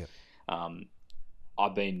football. Yep.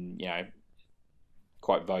 I've been,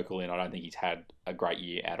 quite vocal in I don't think he's had a great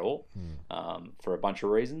year at all, for a bunch of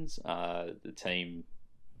reasons. The team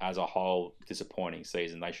as a whole, disappointing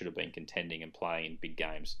season. They should have been contending and playing in big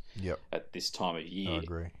games at this time of year. I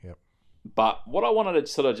agree, yep. But what I wanted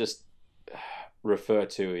to sort of just refer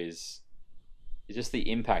to is just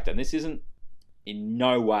the impact, and this isn't in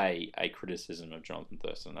no way a criticism of Jonathan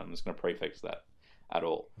Thurston. I'm just going to prefix that at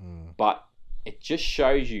all. But it just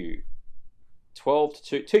shows you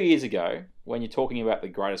 2 years ago, when you're talking about the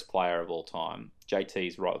greatest player of all time,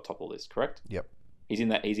 JT's right at the top of the list, correct? Yep. He's in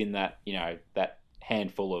that that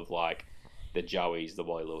handful of like the Joeys, the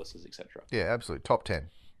Wally Lewises, etc. Yeah, absolutely. Top 10.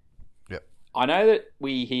 Yep. I know that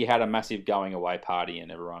he had a massive going away party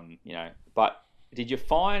and everyone, but did you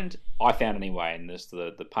find, I found anyway, and this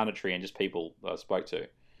the punditry and just people that I spoke to,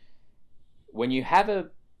 when you have a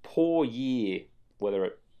poor year, whether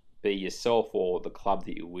it be yourself or the club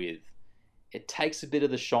that you're with, it takes a bit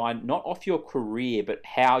of the shine, not off your career, but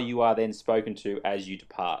how you are then spoken to as you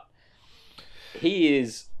depart. He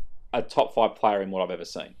is a top 5 player in what I've ever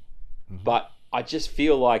seen. Mm-hmm. But I just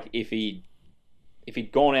feel like if he'd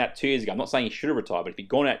gone out 2 years ago, I'm not saying he should have retired, but if he'd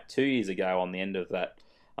gone out 2 years ago on the end of that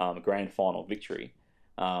grand final victory,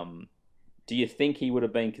 do you think he would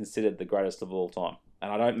have been considered the greatest of all time?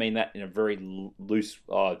 And I don't mean that in a very loose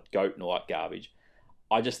goat and all that garbage.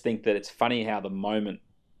 I just think that it's funny how the moment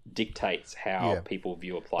dictates how people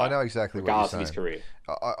view a player. I know exactly regardless what you're saying. of his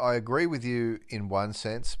career. I agree with you in one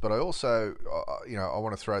sense, but I also, I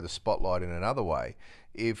want to throw the spotlight in another way.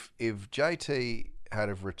 If JT had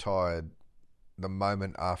have retired the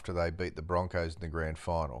moment after they beat the Broncos in the grand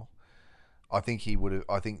final, I think he would have.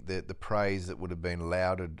 I think that the praise that would have been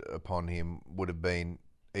lauded upon him would have been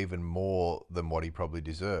even more than what he probably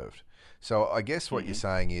deserved. So I guess what you're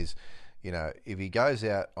saying is, if he goes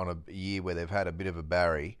out on a year where they've had a bit of a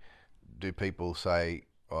Barry, do people say,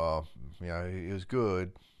 oh, he was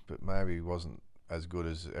good, but maybe he wasn't as good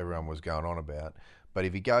as everyone was going on about? But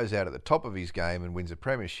if he goes out at the top of his game and wins a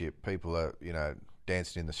premiership, people are,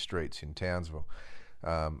 dancing in the streets in Townsville,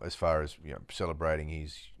 as far as celebrating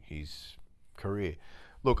his career.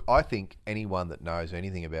 Look, I think anyone that knows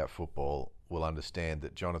anything about football will understand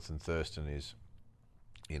that Jonathan Thurston is,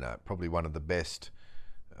 probably one of the best.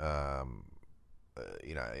 Of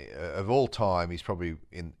all time, he's probably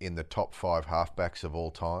in the top 5 halfbacks of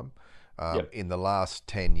all time. In the last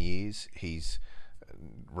 10 years, he's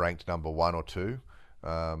ranked number 1 or 2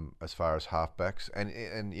 as far as halfbacks,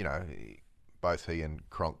 and both he and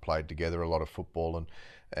Cronk played together a lot of football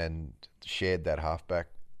and shared that halfback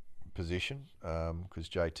position because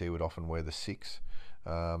JT would often wear the 6.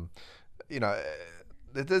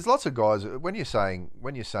 There's lots of guys. When you're saying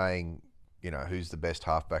who's the best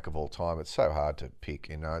halfback of all time, it's so hard to pick.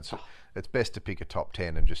 It's best to pick a top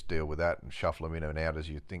 10 and just deal with that and shuffle them in and out as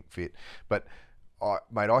you think fit. But I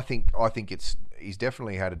think he's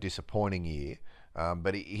definitely had a disappointing year.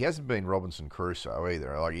 But he hasn't been Robinson Crusoe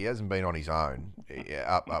either. Like, he hasn't been on his own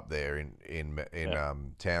up there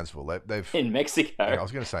in Townsville. They've in Mexico. I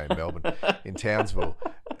was going to say in Melbourne, in Townsville.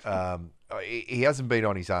 He hasn't been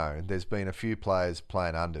on his own. There's been a few players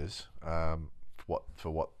playing unders for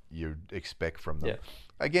what you'd expect from them. Yeah.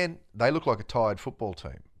 Again, they look like a tired football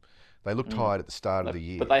team. They look tired at the start of the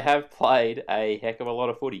year. But they have played a heck of a lot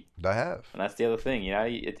of footy. They have. And that's the other thing.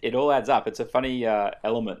 It all adds up. It's a funny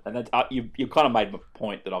element. And that's, you kind of made my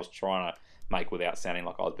point that I was trying to make without sounding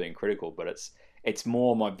like I was being critical. But it's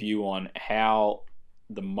more my view on how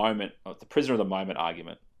the prisoner of the moment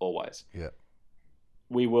argument always. Yeah.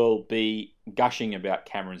 We will be gushing about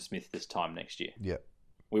Cameron Smith this time next year. Yeah.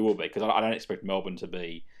 We will be. Because I don't expect Melbourne to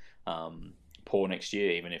be poor next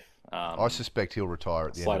year, even if... I suspect he'll retire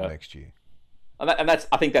at the end of next year. And that's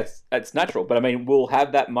I think that's natural. But, I mean, we'll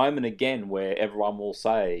have that moment again where everyone will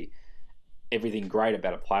say everything great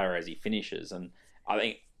about a player as he finishes. And I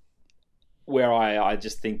think where I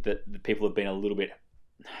just think that the people have been a little bit,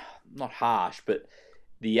 not harsh, but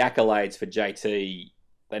the accolades for JT,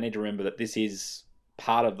 they need to remember that this is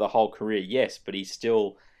part of the whole career, yes, but he's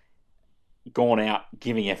still gone out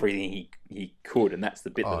giving everything he could, and that's the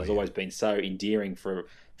bit that has always been so endearing from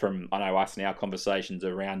I know us and our conversations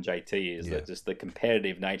around JT is that just the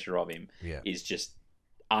competitive nature of him is just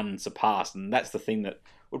unsurpassed, and that's the thing that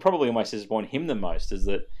would probably almost disappoint him the most, is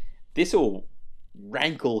that this will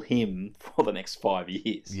rankle him for the next 5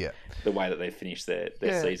 years. Yeah, the way that they finished their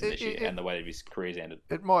season this year and the way that his career's ended.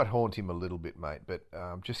 It might haunt him a little bit, mate. But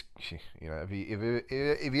just if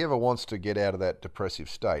he ever wants to get out of that depressive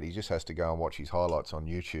state, he just has to go and watch his highlights on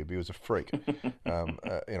YouTube. He was a freak.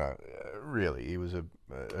 Really, he was a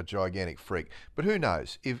gigantic freak. But who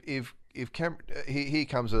knows? If here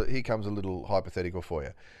comes a little hypothetical for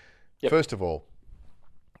you. Yep. First of all,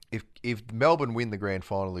 if Melbourne win the grand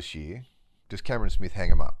final this year, does Cameron Smith hang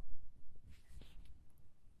him up?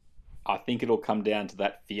 I think it'll come down to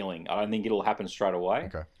that feeling. I don't think it'll happen straight away.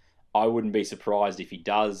 Okay. I wouldn't be surprised if he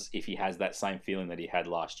does, if he has that same feeling that he had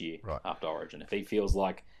last year after Origin. If he feels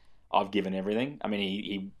like I've given everything. I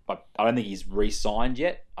mean, I don't think he's re-signed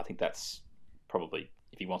yet. I think that's probably,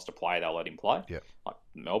 if he wants to play, they'll let him play. Yeah. Like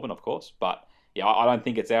Melbourne, of course. But yeah, I don't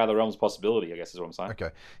think it's out of the realms of possibility, I guess is what I'm saying. Okay.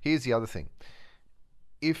 Here's the other thing.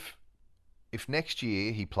 If next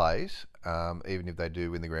year he plays, even if they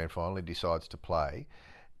do win the grand final, he decides to play,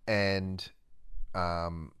 and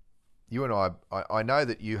you and I know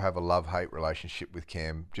that you have a love-hate relationship with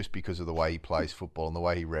Cam just because of the way he plays football and the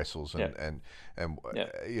way he wrestles, and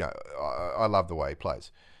I love the way he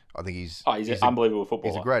plays. I think he's an unbelievable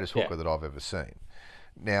footballer. He's the greatest hooker that I've ever seen.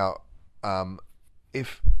 Now,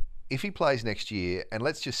 if if he plays next year, and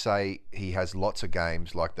let's just say he has lots of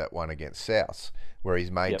games like that one against South, where he's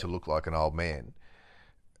made to look like an old man,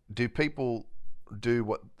 do people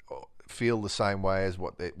feel the same way as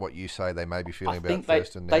what you say they may be feeling about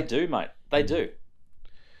Thurston now? They do, mate. They do.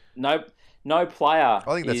 No player.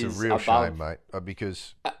 I think that's a real shame, mate,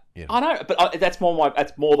 because I know, but that's more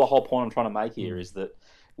the whole point I'm trying to make here is that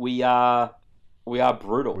we are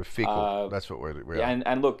brutal. We're fickle. That's what we are.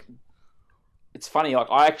 And look, it's funny. Like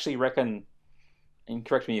I actually reckon, and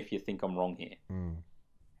correct me if you think I'm wrong here.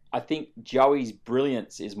 I think Joey's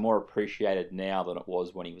brilliance is more appreciated now than it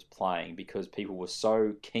was when he was playing because people were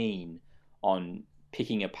so keen on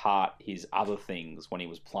picking apart his other things when he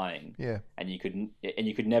was playing. Yeah, and you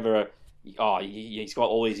could never. Oh, he's got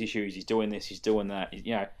all these issues. He's doing this. He's doing that.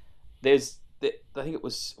 You know, I think it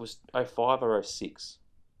was 05 or 06.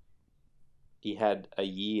 He had a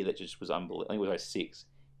year that just was unbelievable. I think it was 06.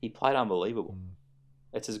 He played unbelievable.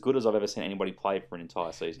 It's as good as I've ever seen anybody play for an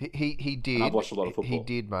entire season. He did. And I've watched a lot of football. He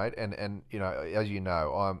did, mate. And you know, as you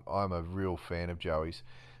know, I'm a real fan of Joey's,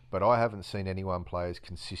 but I haven't seen anyone play as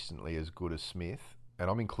consistently as good as Smith, and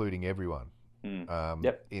I'm including everyone. In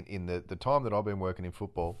the time that I've been working in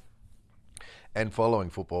football and following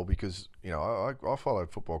football, because you know I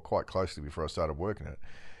followed football quite closely before I started working it.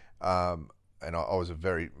 And I was a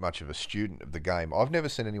very much of a student of the game. I've never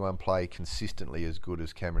seen anyone play consistently as good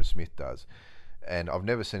as Cameron Smith does. And I've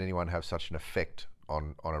never seen anyone have such an effect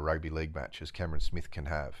on a rugby league match as Cameron Smith can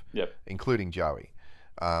have, including Joey.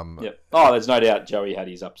 Oh, there's no doubt Joey had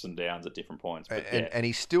his ups and downs at different points. But and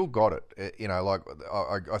he's still got it. You know, like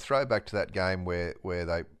I throw back to that game where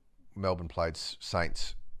Melbourne played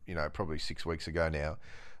Saints, you know, probably 6 weeks ago now,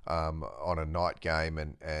 on a night game,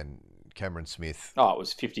 and Cameron Smith. Oh, it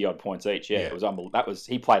was 50-odd points each. Yeah, it was unbelievable.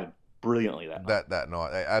 He played brilliantly that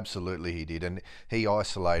night. Absolutely, he did, and he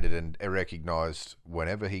isolated and recognised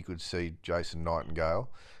whenever he could see Jason Nightingale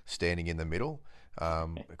standing in the middle,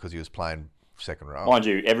 because he was playing second row. Mind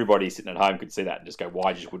you, everybody sitting at home could see that and just go,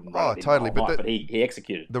 "Why just wouldn't run it?" Totally, but he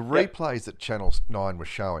executed the replays that Channel 9 was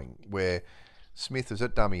showing, where Smith was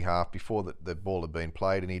at dummy half before the ball had been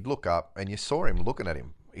played, and he'd look up, and you saw him looking at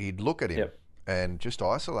him. He'd look at him. And just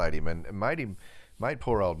isolate him, and made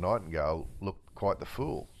poor old Nightingale look quite the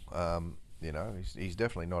fool. You know, he's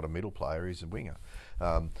definitely not a middle player; he's a winger.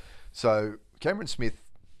 So Cameron Smith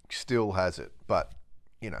still has it, but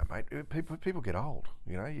you know, mate, people get old.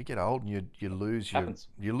 You know, you get old and you lose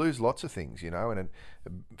you lose lots of things. You know, and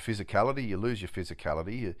physicality, you lose your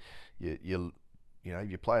physicality. You know,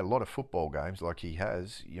 you play a lot of football games like he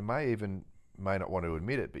has. You may not want to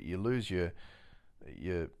admit it, but you lose your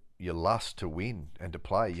lust to win and to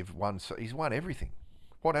play. He's won everything.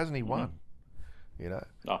 What hasn't he won? You know.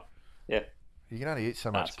 Oh, yeah. You can only eat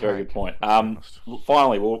so much. That's a very good point.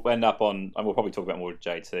 Finally, we'll end up on, and we'll probably talk about more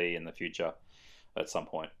JT in the future at some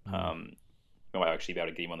point. We might actually be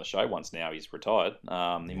able to get him on the show once now he's retired.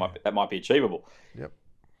 That might be achievable. Yep.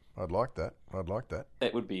 I'd like that.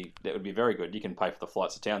 It would be very good. You can pay for the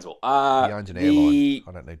flights to Townsville. He owns an airline.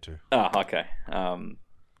 I don't need to. Oh, okay.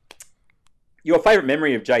 Your favourite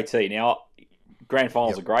memory of JT? Now, grand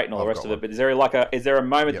finals are great and all the rest of it, but is there a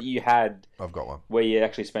moment that you had? I've got one where you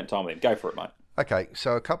actually spent time with him. Go for it, mate. Okay,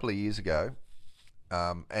 so a couple of years ago,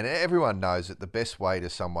 and everyone knows that the best way to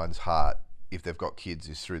someone's heart, if they've got kids,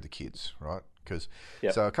 is through the kids, right?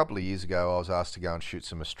 So a couple of years ago, I was asked to go and shoot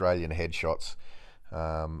some Australian headshots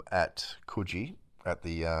at Coogee, at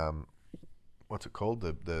the what's it called,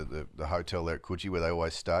 the hotel there at Coogee where they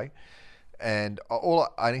always stay. And I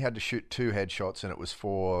only had to shoot 2 headshots, and it was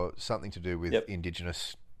for something to do with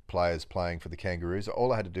Indigenous players playing for the Kangaroos.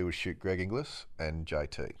 All I had to do was shoot Greg Inglis and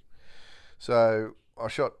JT. So I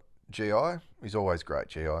shot GI. He's always great,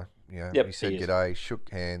 GI. He said g'day, shook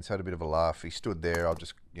hands, had a bit of a laugh. He stood there. I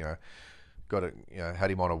just,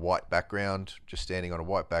 had him on a white background, just standing on a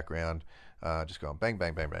white background, just going bang,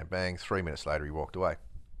 bang, bang, bang, bang. 3 minutes later, he walked away.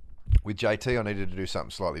 With JT, I needed to do something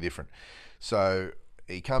slightly different. So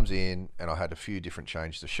he comes in, and I had a few different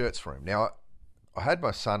changes of shirts for him. Now, I had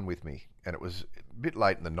my son with me, and it was a bit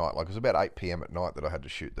late in the night. Like, it was about 8 p.m. at night that I had to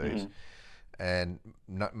shoot these. And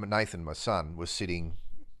Nathan, my son, was sitting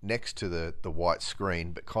next to the white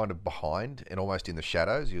screen, but kind of behind and almost in the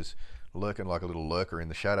shadows. He was lurking like a little lurker in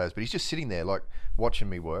the shadows, but he's just sitting there, like, watching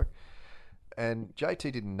me work. And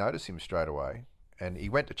JT didn't notice him straight away, and he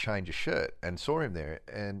went to change a shirt and saw him there.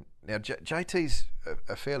 And now JT's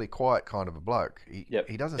a fairly quiet kind of a bloke.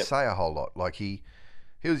 He doesn't say a whole lot. Like he's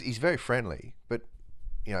very friendly, but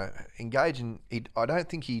engaging. I don't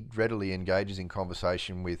think he readily engages in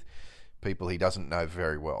conversation with people he doesn't know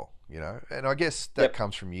very well. And I guess that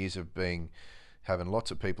comes from years of having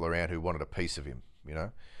lots of people around who wanted a piece of him.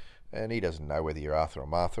 and he doesn't know whether you're Arthur or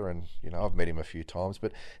Martha, and, I've met him a few times.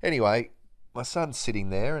 But anyway, my son's sitting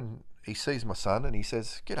there, and he sees my son, and he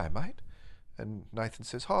says, "G'day, mate." And Nathan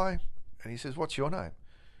says, "Hi." And he says, "What's your name?"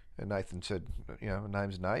 And Nathan said, "My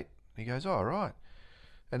name's Nate." He goes, "Oh, right."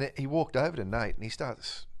 And then he walked over to Nate, and he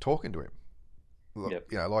starts talking to him.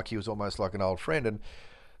 Like he was almost like an old friend. And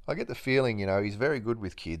I get the feeling, he's very good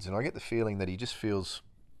with kids, and I get the feeling that he just feels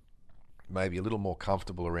maybe a little more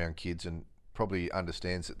comfortable around kids, and probably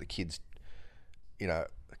understands that the kids,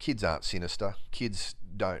 kids aren't sinister. Kids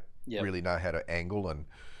don't really know how to angle, and,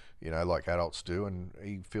 like adults do, and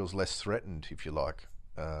he feels less threatened, if you like.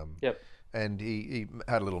 And he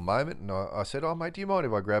had a little moment, and I said, "Oh, mate, do you mind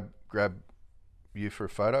if I grab you for a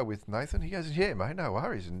photo with Nathan?" He goes, "Yeah, mate, no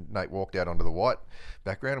worries." And Nate walked out onto the white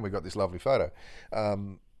background, and we got this lovely photo.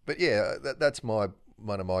 But yeah, that's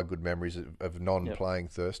one of my good memories of non-playing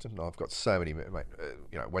Thurston. I've got so many, mate.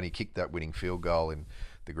 When he kicked that winning field goal in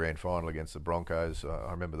the grand final against the Broncos,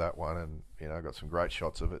 I remember that one, and I got some great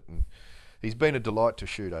shots of it. And he's been a delight to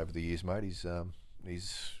shoot over the years, mate.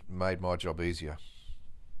 He's made my job easier.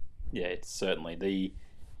 Yeah, it's certainly the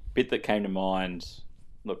bit that came to mind.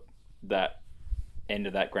 Look, that end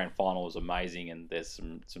of that grand final was amazing, and there's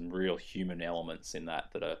some real human elements in that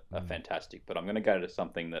are fantastic. But I'm going to go to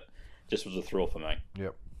something that just was a thrill for me.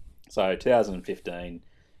 Yep. So 2015,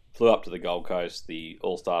 flew up to the Gold Coast. The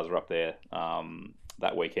All-Stars were up there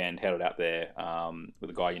that weekend, headed out there with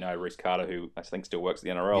a guy Reece Carter, who I think still works at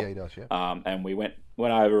the NRL. Yeah, he does, yeah. And we went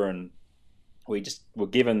over, and we just were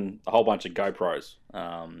given a whole bunch of GoPros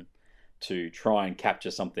to try and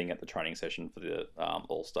capture something at the training session for the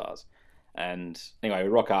All-Stars. And anyway, we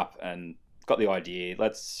rock up and got the idea,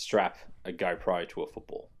 let's strap a GoPro to a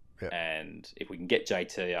football. Yep. And if we can get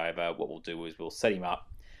JT over, what we'll do is we'll set him up,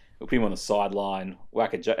 we'll put him on the sideline,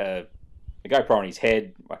 whack a GoPro on his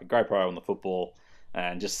head, whack a GoPro on the football,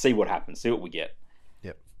 and just see what happens, see what we get.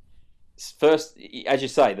 Yep. First, as you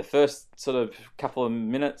say, the first sort of couple of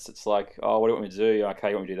minutes, it's like, "Oh, what do you want me to do?"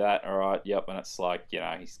 "Okay, you want me to do that?" "All right, yep." And it's like,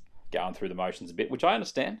 he's going through the motions a bit, which I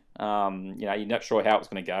understand. You're not sure how it's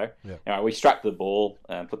going to go. Yeah. We strapped the ball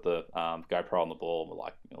and put the GoPro on the ball, and we're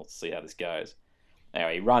like, let's see how this goes.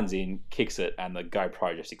 Anyway, he runs in, kicks it, and the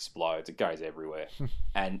GoPro just explodes. It goes everywhere.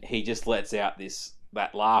 And he just lets out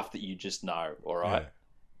that laugh that you just know, all right?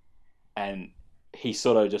 Yeah. And he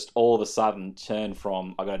sort of just all of a sudden turned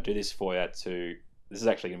from, "I got to do this for you," to, "This is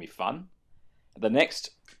actually going to be fun." The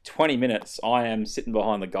next 20 minutes, I am sitting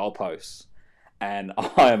behind the goalposts, and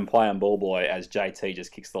I am playing ball boy as JT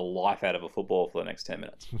just kicks the life out of a football for the next 10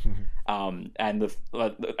 minutes. And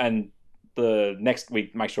the next, we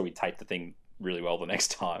make sure we tape the thing really well the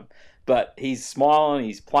next time. But he's smiling,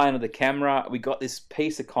 he's playing with the camera. We got this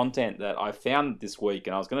piece of content that I found this week,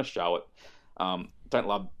 and I was going to show it. Don't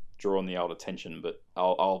love drawing the old attention, but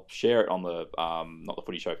I'll share it on the Not the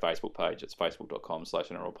Footy Show Facebook page. It's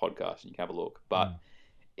facebook.com/NRL podcast, and you can have a look. But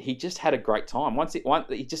he just had a great time. Once he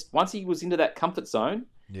was into that comfort zone,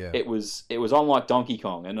 it was on like Donkey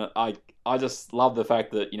Kong, and I just love the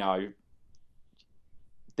fact that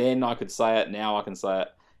then I could say it, now I can say it.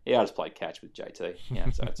 Yeah, I just played catch with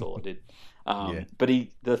JT. So that's all I did. But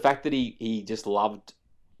the fact that he just loved,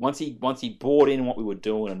 once he bought in what we were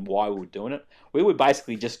doing and why we were doing it, we were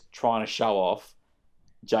basically just trying to show off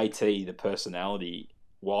JT, the personality,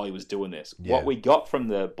 while he was doing this. Yeah. What we got from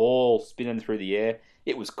the ball spinning through the air,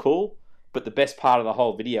 it was cool, but the best part of the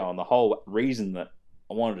whole video and the whole reason that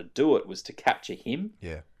I wanted to do it was to capture him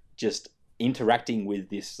just interacting with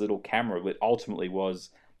this little camera, which ultimately was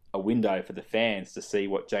a window for the fans to see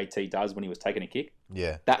what JT does when he was taking a kick.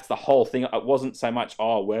 Yeah. That's the whole thing. It wasn't so much,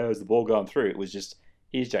 where is the ball going through? It was just,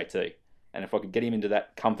 here's JT. And if I could get him into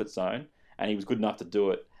that comfort zone, and he was good enough to do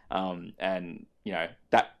it, and,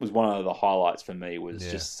 that was one of the highlights for me,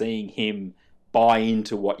 was just seeing him buy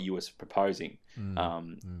into what you were proposing.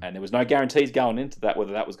 And there was no guarantees going into that,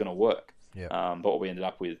 whether that was going to work. Yeah. But what we ended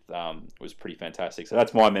up with was pretty fantastic. So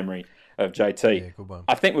that's my memory of JT. Yeah, good one.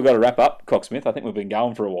 I think we've got to wrap up, Cocksmith. I think we've been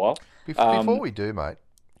going for a while. Before we do, mate,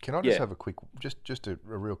 can I just have a quick, just a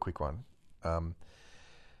real quick one?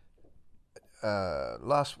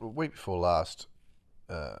 Week before last,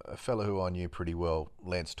 a fellow who I knew pretty well,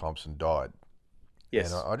 Lance Thompson, died.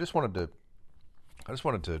 Yes. And I just wanted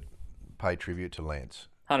to pay tribute to Lance.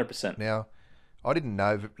 100%. Now, I didn't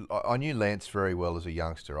know. I knew Lance very well as a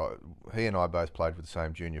youngster. He and I both played for the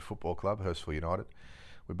same junior football club, Hurstville United.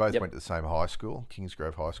 We both went to the same high school,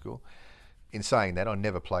 Kingsgrove High School. In saying that, I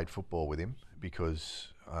never played football with him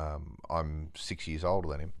because I'm 6 years older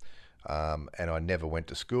than him. And I never went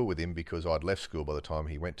to school with him because I'd left school by the time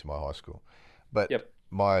he went to my high school. But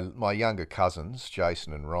my younger cousins,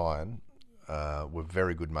 Jason and Ryan, were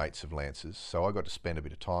very good mates of Lance's, so I got to spend a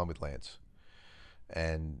bit of time with Lance.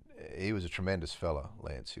 And he was a tremendous fella,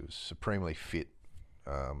 Lance. He was supremely fit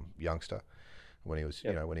youngster when he was,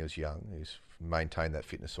 when he was young. He's maintained that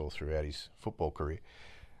fitness all throughout his football career.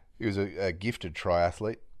 He was a gifted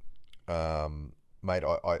triathlete. Mate,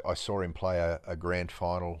 I saw him play a grand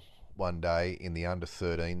final one day in the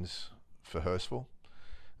under-13s for Hurstville.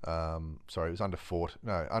 Sorry, it was under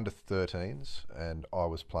 13s, and I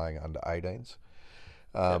was playing under 18s.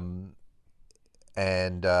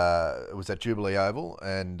 And it was at Jubilee Oval,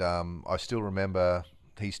 and I still remember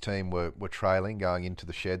his team were trailing going into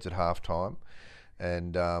the sheds at half time,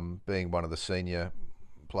 and being one of the senior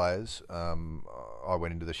players, I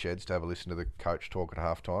went into the sheds to have a listen to the coach talk at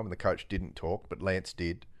half time, and the coach didn't talk, but Lance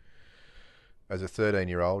did. As a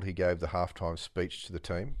 13-year-old, he gave the halftime speech to the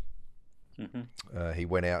team. Mm-hmm. He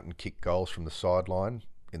went out and kicked goals from the sideline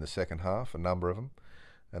in the second half, a number of them,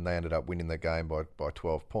 and they ended up winning the game by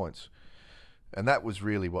 12 points. And that was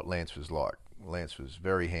really what Lance was like. Lance was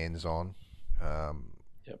very hands-on.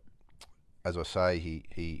 As I say,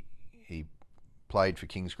 he played for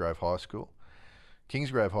Kingsgrove High School.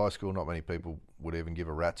 Kingsgrove High School, not many people would even give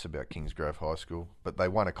a rat's about Kingsgrove High School, but they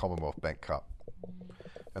won a Commonwealth Bank Cup.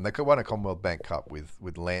 And they won a Commonwealth Bank Cup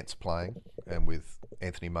with Lance playing and with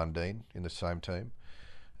Anthony Mundine in the same team,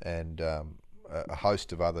 and a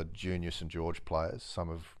host of other junior St George players,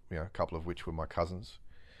 a couple of which were my cousins.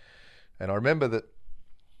 And I remember that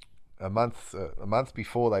a month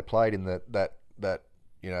before they played in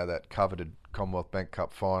that coveted Commonwealth Bank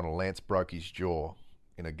Cup final, Lance broke his jaw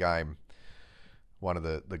in a game, one of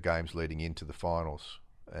the games leading into the finals,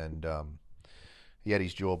 and he had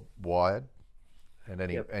his jaw wired. And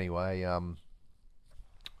anyway,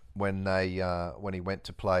 when he went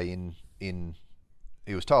to play in,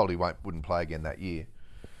 he was told he wouldn't play again that year.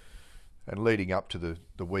 And leading up to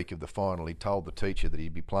the week of the final, he told the teacher that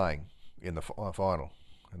he'd be playing in the final.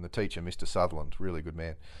 And the teacher, Mr. Sutherland, really good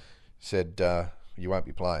man, said, "You won't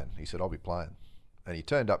be playing." He said, "I'll be playing." And he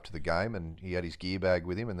turned up to the game, and he had his gear bag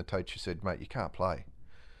with him, and the teacher said, "Mate, you can't play."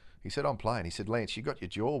 He said, "I'm playing." He said, "Lance, you got your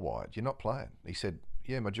jaw wide. You're not playing." He said,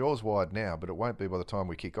 "Yeah, my jaw's wide now, but it won't be by the time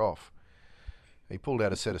we kick off." He pulled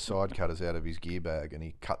out a set of side cutters out of his gear bag, and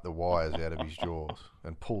he cut the wires out of his jaws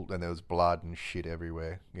and there was blood and shit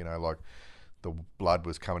everywhere. Like the blood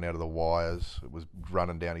was coming out of the wires. It was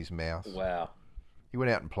running down his mouth. Wow. He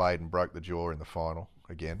went out and played and broke the jaw in the final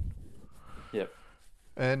again. Yep.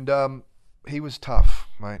 And he was tough,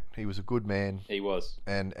 mate. He was a good man. He was.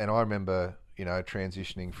 And I remember,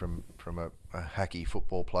 transitioning from a hacky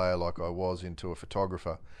football player like I was into a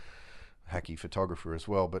hacky photographer as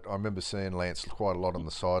well. But I remember seeing Lance quite a lot on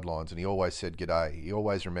the sidelines, and he always said g'day. He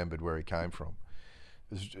always remembered where he came from.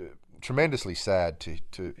 It was tremendously sad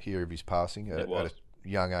to hear of his passing at a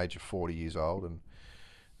young age of 40 years old. And,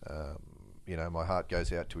 my heart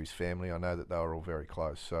goes out to his family. I know that they were all very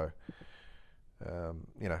close. So,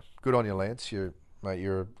 good on you, Lance. You're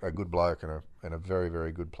a good bloke and a very,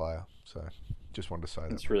 very good player. So just wanted to say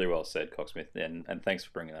that. It's really well said, Cocksmith, and thanks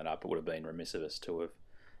for bringing that up. It would have been remiss of us to have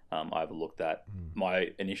overlooked that.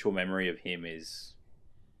 My initial memory of him is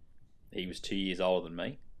he was 2 years older than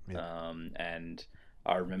me, and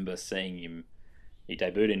I remember seeing him. He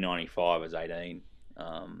debuted in '95 as 18,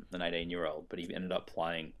 an 18-year-old, but he ended up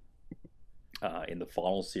playing in the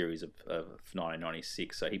final series of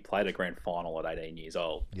 1996. So he played a grand final at 18 years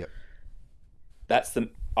old. Yep.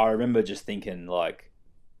 I remember just thinking, like,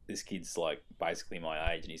 this kid's like basically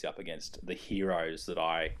my age, and he's up against the heroes that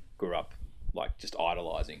I grew up like just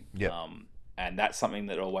idolizing. Yep. And that's something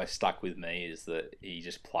that always stuck with me, is that he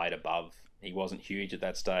just played above. He wasn't huge at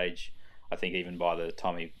that stage. I think even by the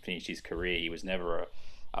time he finished his career, he was never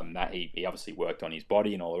he obviously worked on his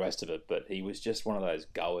body and all the rest of it, but he was just one of those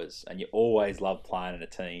goers, and you always loved playing in a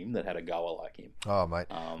team that had a goer like him. Oh, mate.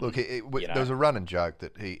 Look, there was a running joke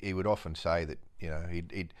that he would often say that,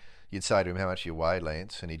 you'd say to him, "How much you weigh,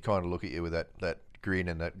 Lance?" And he'd kind of look at you with that grin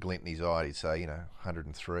and that glint in his eye. He'd say,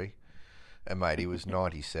 103. And, mate, he was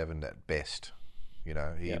 97 at best. He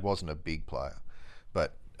wasn't a big player.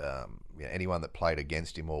 But anyone that played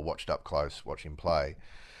against him or watched up close, watch him play,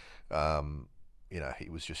 he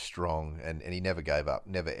was just strong, and he never gave up,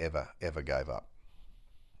 never, ever, ever gave up.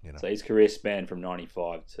 So his career spanned from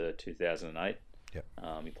 95 to 2008. Yep.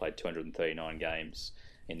 He played 239 games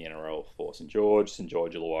in the NRL for St George,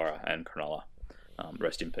 Illawarra and Cronulla.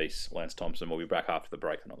 Rest in peace, Lance Thompson. We'll be back after the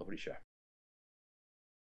break on the Footy Show.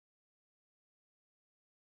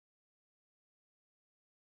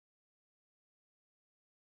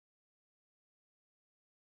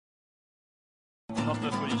 Not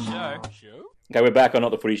the Footy Show. Show? Okay, we're back on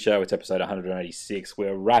Not the Footy Show. It's episode 186.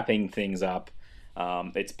 We're wrapping things up.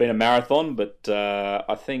 It's been a marathon, but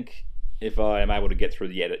I think if I am able to get through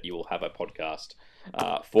the edit, you will have a podcast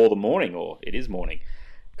for the morning, or it is morning.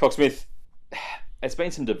 Cocksmith, there's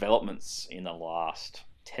been some developments in the last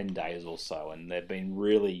 10 days or so, and they've been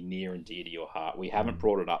really near and dear to your heart. We haven't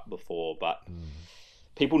brought it up before, but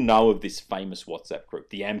people know of this famous WhatsApp group,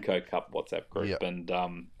 the AMCO Cup WhatsApp group, Yep. and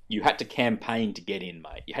you had to campaign to get in,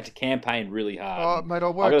 mate. You had to campaign really hard. Oh, mate, I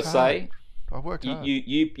I've worked got to hard. say, I worked hard.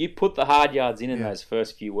 you put the hard yards in Yeah. those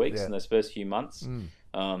first few weeks Yeah. and those first few months.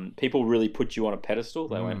 People really put you on a pedestal.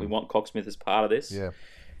 They went, we want Cocksmith as part of this. Yeah.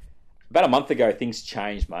 About a month ago, things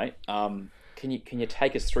changed, mate. Can you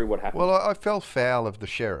take us through what happened? Well, I fell foul of the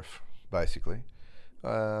sheriff, basically.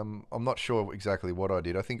 I'm not sure exactly what I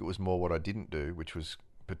did. I think it was more what I didn't do, which was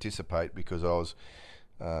participate, because I was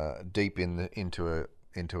deep into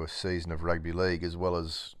a season of rugby league, as well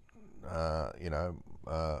as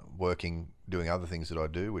working, doing other things that I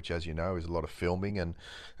do, which, as you know, is a lot of filming and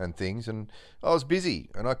things. And I was busy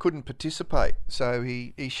and I couldn't participate. So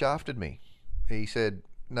he shafted me. He said,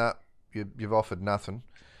 "No, you've offered nothing.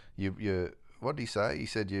 You what did he say? He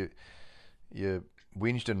said you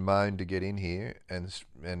whinged and moaned to get in here, and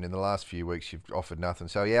in the last few weeks you've offered nothing."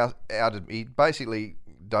 So he basically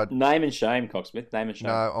did. Name and shame, Cocksmith. Name and shame.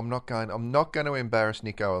 No, I'm not going to embarrass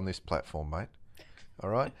Nico on this platform, mate. All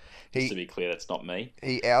right. Just to be clear, that's not me.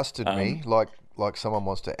 He ousted me like someone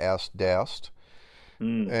wants to oust doused,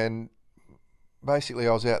 and basically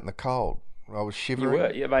I was out in the cold. I was You shivering.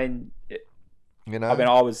 were. Yeah, I mean, I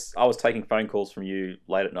I was taking phone calls from you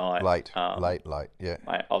late at night. late. Yeah,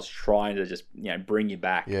 I was trying to just bring you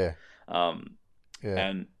back. yeah,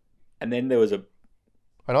 And then there was and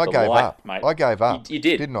I the gave light, up. mate. I gave up. You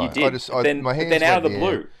did, didn't I? you did. I just, But then, my hands but then out of went the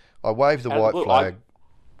in air. blue, I waved the Out of white the blue, flag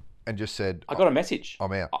and just said, I got a message.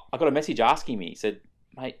 "I'm out." I got a message asking me. He said,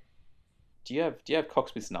 "Mate, do you have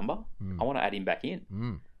Cocksmith's number? I want to add him back in."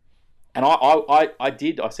 And I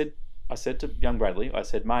did. I said to young Bradley, I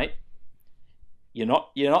said, "Mate, you're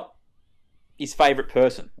not his favourite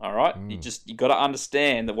person. All right, you got to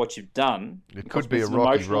understand that what you've done. It could be a Cocksmith's an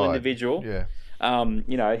rocky emotional ride. individual. Yeah.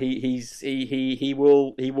 He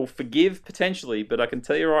will forgive potentially, but I can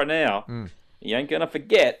tell you right now, he ain't gonna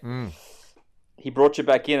forget." He brought you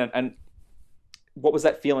back in, and what was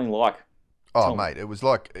that feeling like? Oh, Tell me. mate, it was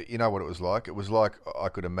like, you know what it was like? It was like I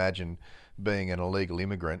could imagine being an illegal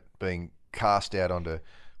immigrant, being cast out onto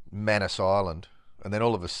Manus Island, and then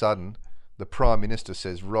all of a sudden, the Prime Minister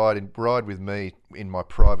says, ride with me in my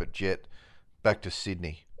private jet back to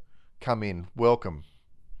Sydney. Come in, welcome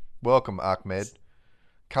Ahmed.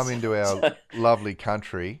 Come into our lovely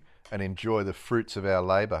country and enjoy the fruits of our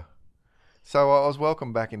labour. So I was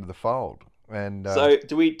welcomed back into the fold. And So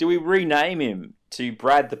do we rename him to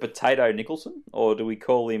Brad the Potato Nicholson, or do we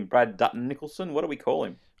call him Brad Dutton Nicholson? What do we call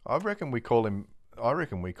him? I reckon we call him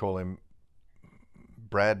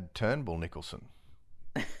Brad Turnbull Nicholson.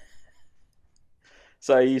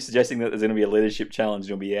 So are you suggesting that there's going to be a leadership challenge and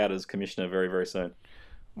you'll be out as commissioner very, very soon?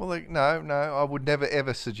 Well, no, I would never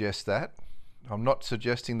ever suggest that. I'm not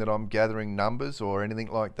suggesting that I'm gathering numbers or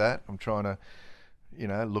anything like that. I'm trying to,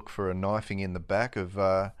 look for a knifing in the back of,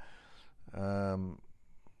 Prime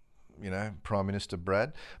Minister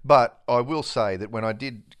Brad. But I will say that when I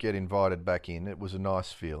did get invited back in, it was a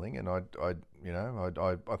nice feeling, and I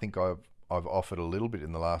think I've offered a little bit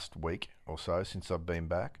in the last week or so since I've been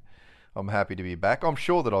back. I'm happy to be back. I'm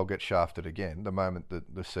sure that I'll get shafted again. The moment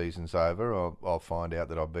that the season's over, I'll find out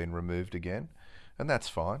that I've been removed again, and that's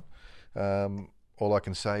fine. All I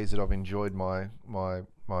can say is that I've enjoyed my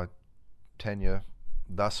tenure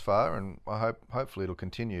thus far, and hopefully it'll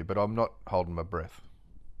continue. But I'm not holding my breath.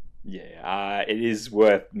 Yeah, it is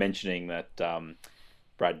worth mentioning that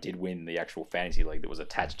Brad did win the actual fantasy league that was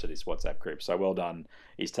attached to this WhatsApp group. So well done.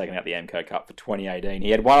 He's taken out the AMCO Cup for 2018.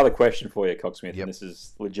 He had one other question for you, Cocksmith, Yep. and this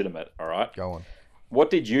is legitimate, all right? Go on.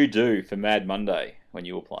 What did you do for Mad Monday when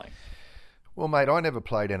you were playing? Well, mate, I never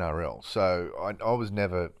played NRL, so I was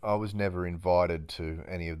never invited to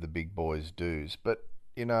any of the big boys' dues. But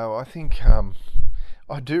I think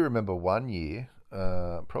I do remember one year,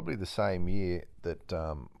 probably the same year that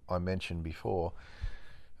I mentioned before,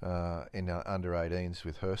 in under 18s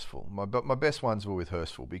with Hurstville. My best ones were with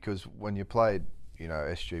Hurstville, because when you played,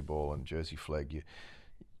 SG ball and Jersey Flegg,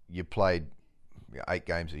 you played 8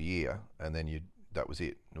 games a year, and then that was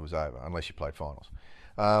it. It was over, unless you played finals.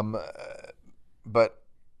 But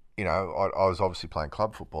I was obviously playing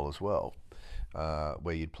club football as well,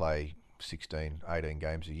 where you'd play 16, 18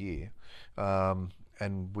 games a year.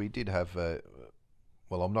 And we did have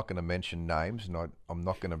well, I'm not going to mention names, and I'm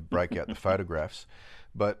not going to break out the photographs,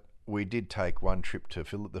 but we did take one trip to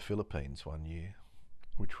the Philippines one year,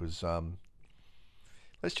 which was,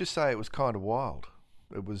 let's just say it was kind of wild.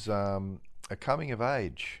 It was a coming of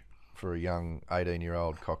age for a young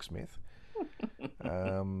 18-year-old Cocksmith.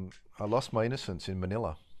 I lost my innocence in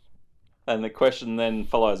Manila. And the question then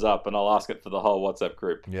follows up, and I'll ask it for the whole WhatsApp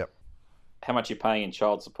group. Yep. How much are you paying in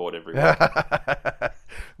child support every week?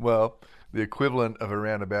 Well, the equivalent of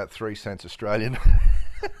around about 3 cents Australian.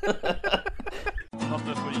 Not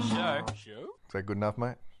the footy show. Show? Is that good enough,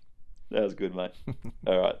 mate? That was good, mate.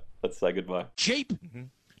 All right, let's say goodbye. Cheap,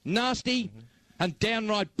 nasty, and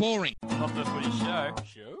downright boring. Not the footy show.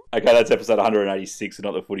 Show? Okay, that's episode 186 of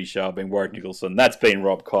Not the Footy Show. I've been Warwick Nicholson. That's been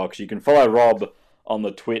Rob Cox. You can follow Rob on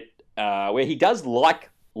the twit, where he does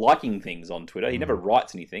liking things on Twitter. He never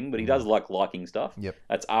writes anything, but he does like liking stuff. Yep.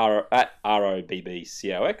 That's at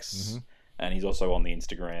ROBBCOX. And he's also on the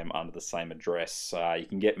Instagram under the same address. You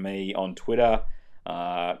can get me on Twitter.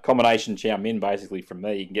 Combination Chow Min basically from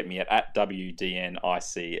me. You can get me at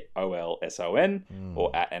WDNICOLSON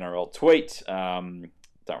or at NRL Tweet. Don't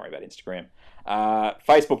worry about Instagram.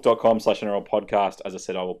 Facebook.com/NRL Podcast. As I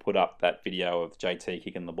said, I will put up that video of JT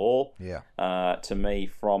kicking the ball to me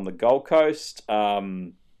from the Gold Coast.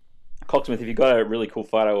 Cocksmith, if you've got a really cool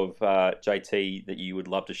photo of JT that you would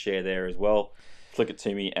love to share there as well, flick it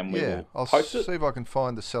to me and we will I'll post it. see if I can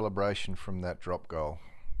find the celebration from that drop goal.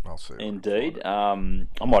 I'll see. Indeed. I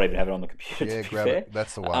might even have it on the computer. Yeah, to be grab fair. it.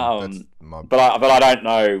 That's the one. That's But I don't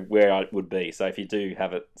know where it would be. So if you do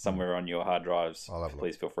have it somewhere on your hard drives,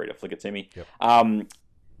 please feel free to flick it to me. Yep. I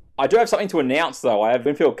do have something to announce though. I have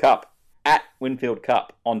Winfield Cup at Winfield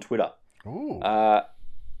Cup on Twitter. Ooh.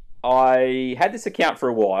 I had this account for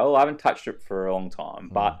a while. I haven't touched it for a long time,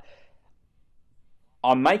 but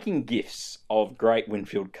I'm making GIFs of great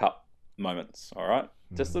Winfield Cup moments. All right.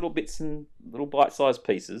 Just little bits and little bite-sized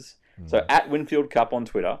pieces. So at Winfield Cup on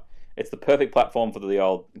Twitter, it's the perfect platform for the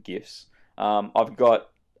old GIFs. I've got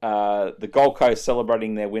the Gold Coast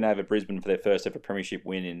celebrating their win over Brisbane for their first ever premiership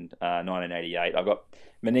win in 1988. I've got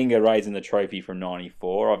Meninga raising the trophy from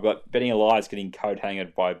 94. I've got Benny Elias getting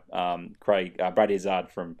coat-hangered by Brad Izzard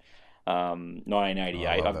from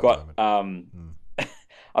 1988.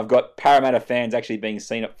 I've got Parramatta fans actually being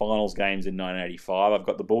seen at finals games in 1985. I've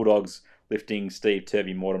got the Bulldogs lifting Steve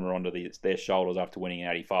Turvey Mortimer onto their shoulders after winning in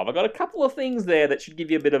 85. I've got a couple of things there that should give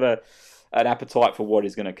you a bit of an appetite for what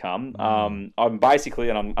is going to come. I'm basically,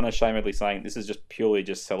 and I'm unashamedly saying, this is just purely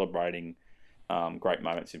just celebrating great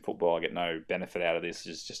moments in football. I get no benefit out of this.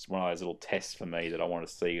 It's just one of those little tests for me that I want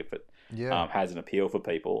to see if it has an appeal for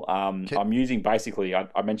people. I'm using basically, I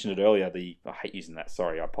mentioned it earlier, I hate using that.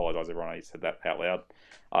 Sorry, I apologise everyone. I said that out loud.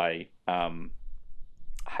 I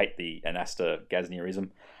hate the Anasta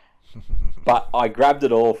Gaznierism. But I grabbed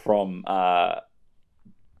it all from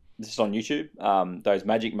just on YouTube. Those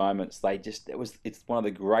magic moments. It's one of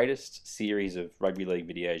the greatest series of rugby league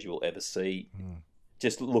videos you will ever see.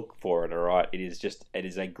 Just look for it. All right, it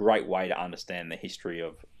is a great way to understand the history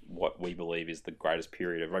of what we believe is the greatest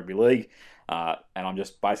period of rugby league. And I'm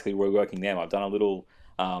just basically reworking them. I've done a little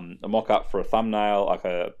a mock up for a thumbnail, like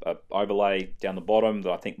a overlay down the bottom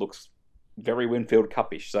that I think looks very Winfield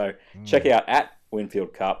Cup-ish. So check out at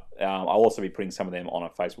Winfield Cup. I'll also be putting some of them on a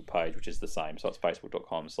Facebook page, which is the same. So it's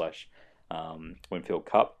facebook.com/Winfield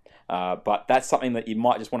Cup. But that's something that you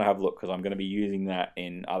might just want to have a look, because I'm going to be using that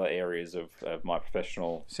in other areas of my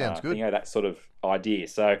professional good. that sort of idea.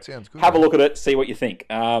 So Sounds good, have a look at it, see what you think.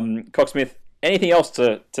 Cocksmith, anything else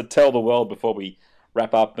to tell the world before we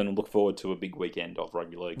wrap up and look forward to a big weekend of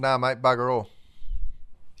rugby league? Nah, mate, bugger all.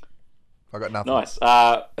 I got nothing. Nice.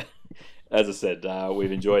 As I said,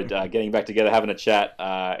 we've enjoyed getting back together, having a chat.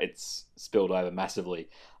 It's spilled over massively.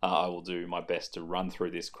 I will do my best to run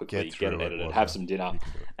through this quickly, get it edited, have some dinner,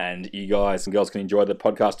 and you guys and girls can enjoy the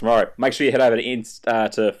podcast tomorrow. Make sure you head over to iTunes.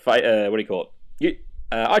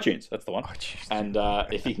 That's the one. And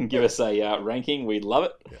if you can give us a ranking, we'd love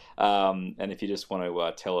it. And if you just want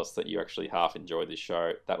to tell us that you actually half enjoyed this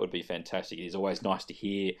show, that would be fantastic. It is always nice to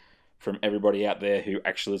hear from everybody out there who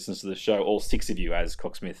actually listens to the show, all 6 of you, as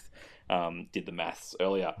Cocksmith did the maths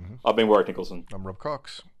earlier. I've been Warwick Nicholson. I'm Rob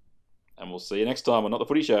Cox. And we'll see you next time on Not the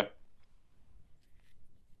Footy Show.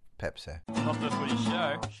 Pepsi. Not the footy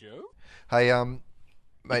show. Show? Hey,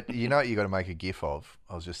 mate, you know what you got to make a GIF of?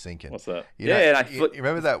 I was just thinking. What's that? You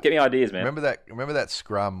remember that? Get me ideas, man. Remember that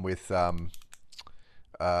scrum with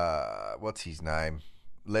what's his name?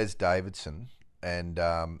 Les Davidson, and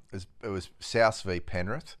it was South v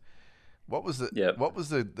Penrith. What was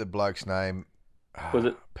the bloke's name? Was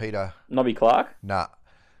it Peter? Nobby Clark? Nah.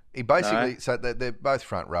 He basically, so they're both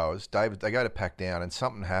front rowers. They go to pack down, and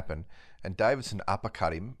something happened, and Davidson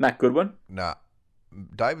uppercut him. Matt Goodwin? Nah,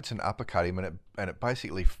 Davidson uppercut him, and it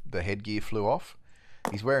basically the headgear flew off.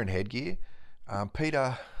 He's wearing headgear.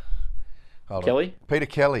 Peter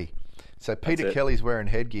Kelly. So Peter Kelly's wearing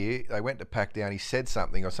headgear. They went to pack down. He said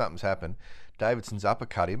something, or something's happened. Davidson's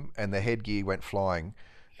uppercut him, and the headgear went flying.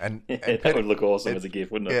 And that would look awesome as a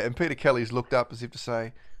gift, wouldn't it? Yeah, and Peter Kelly's looked up as if to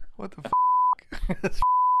say, "What the f?" That's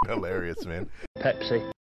hilarious, man. Pepsi.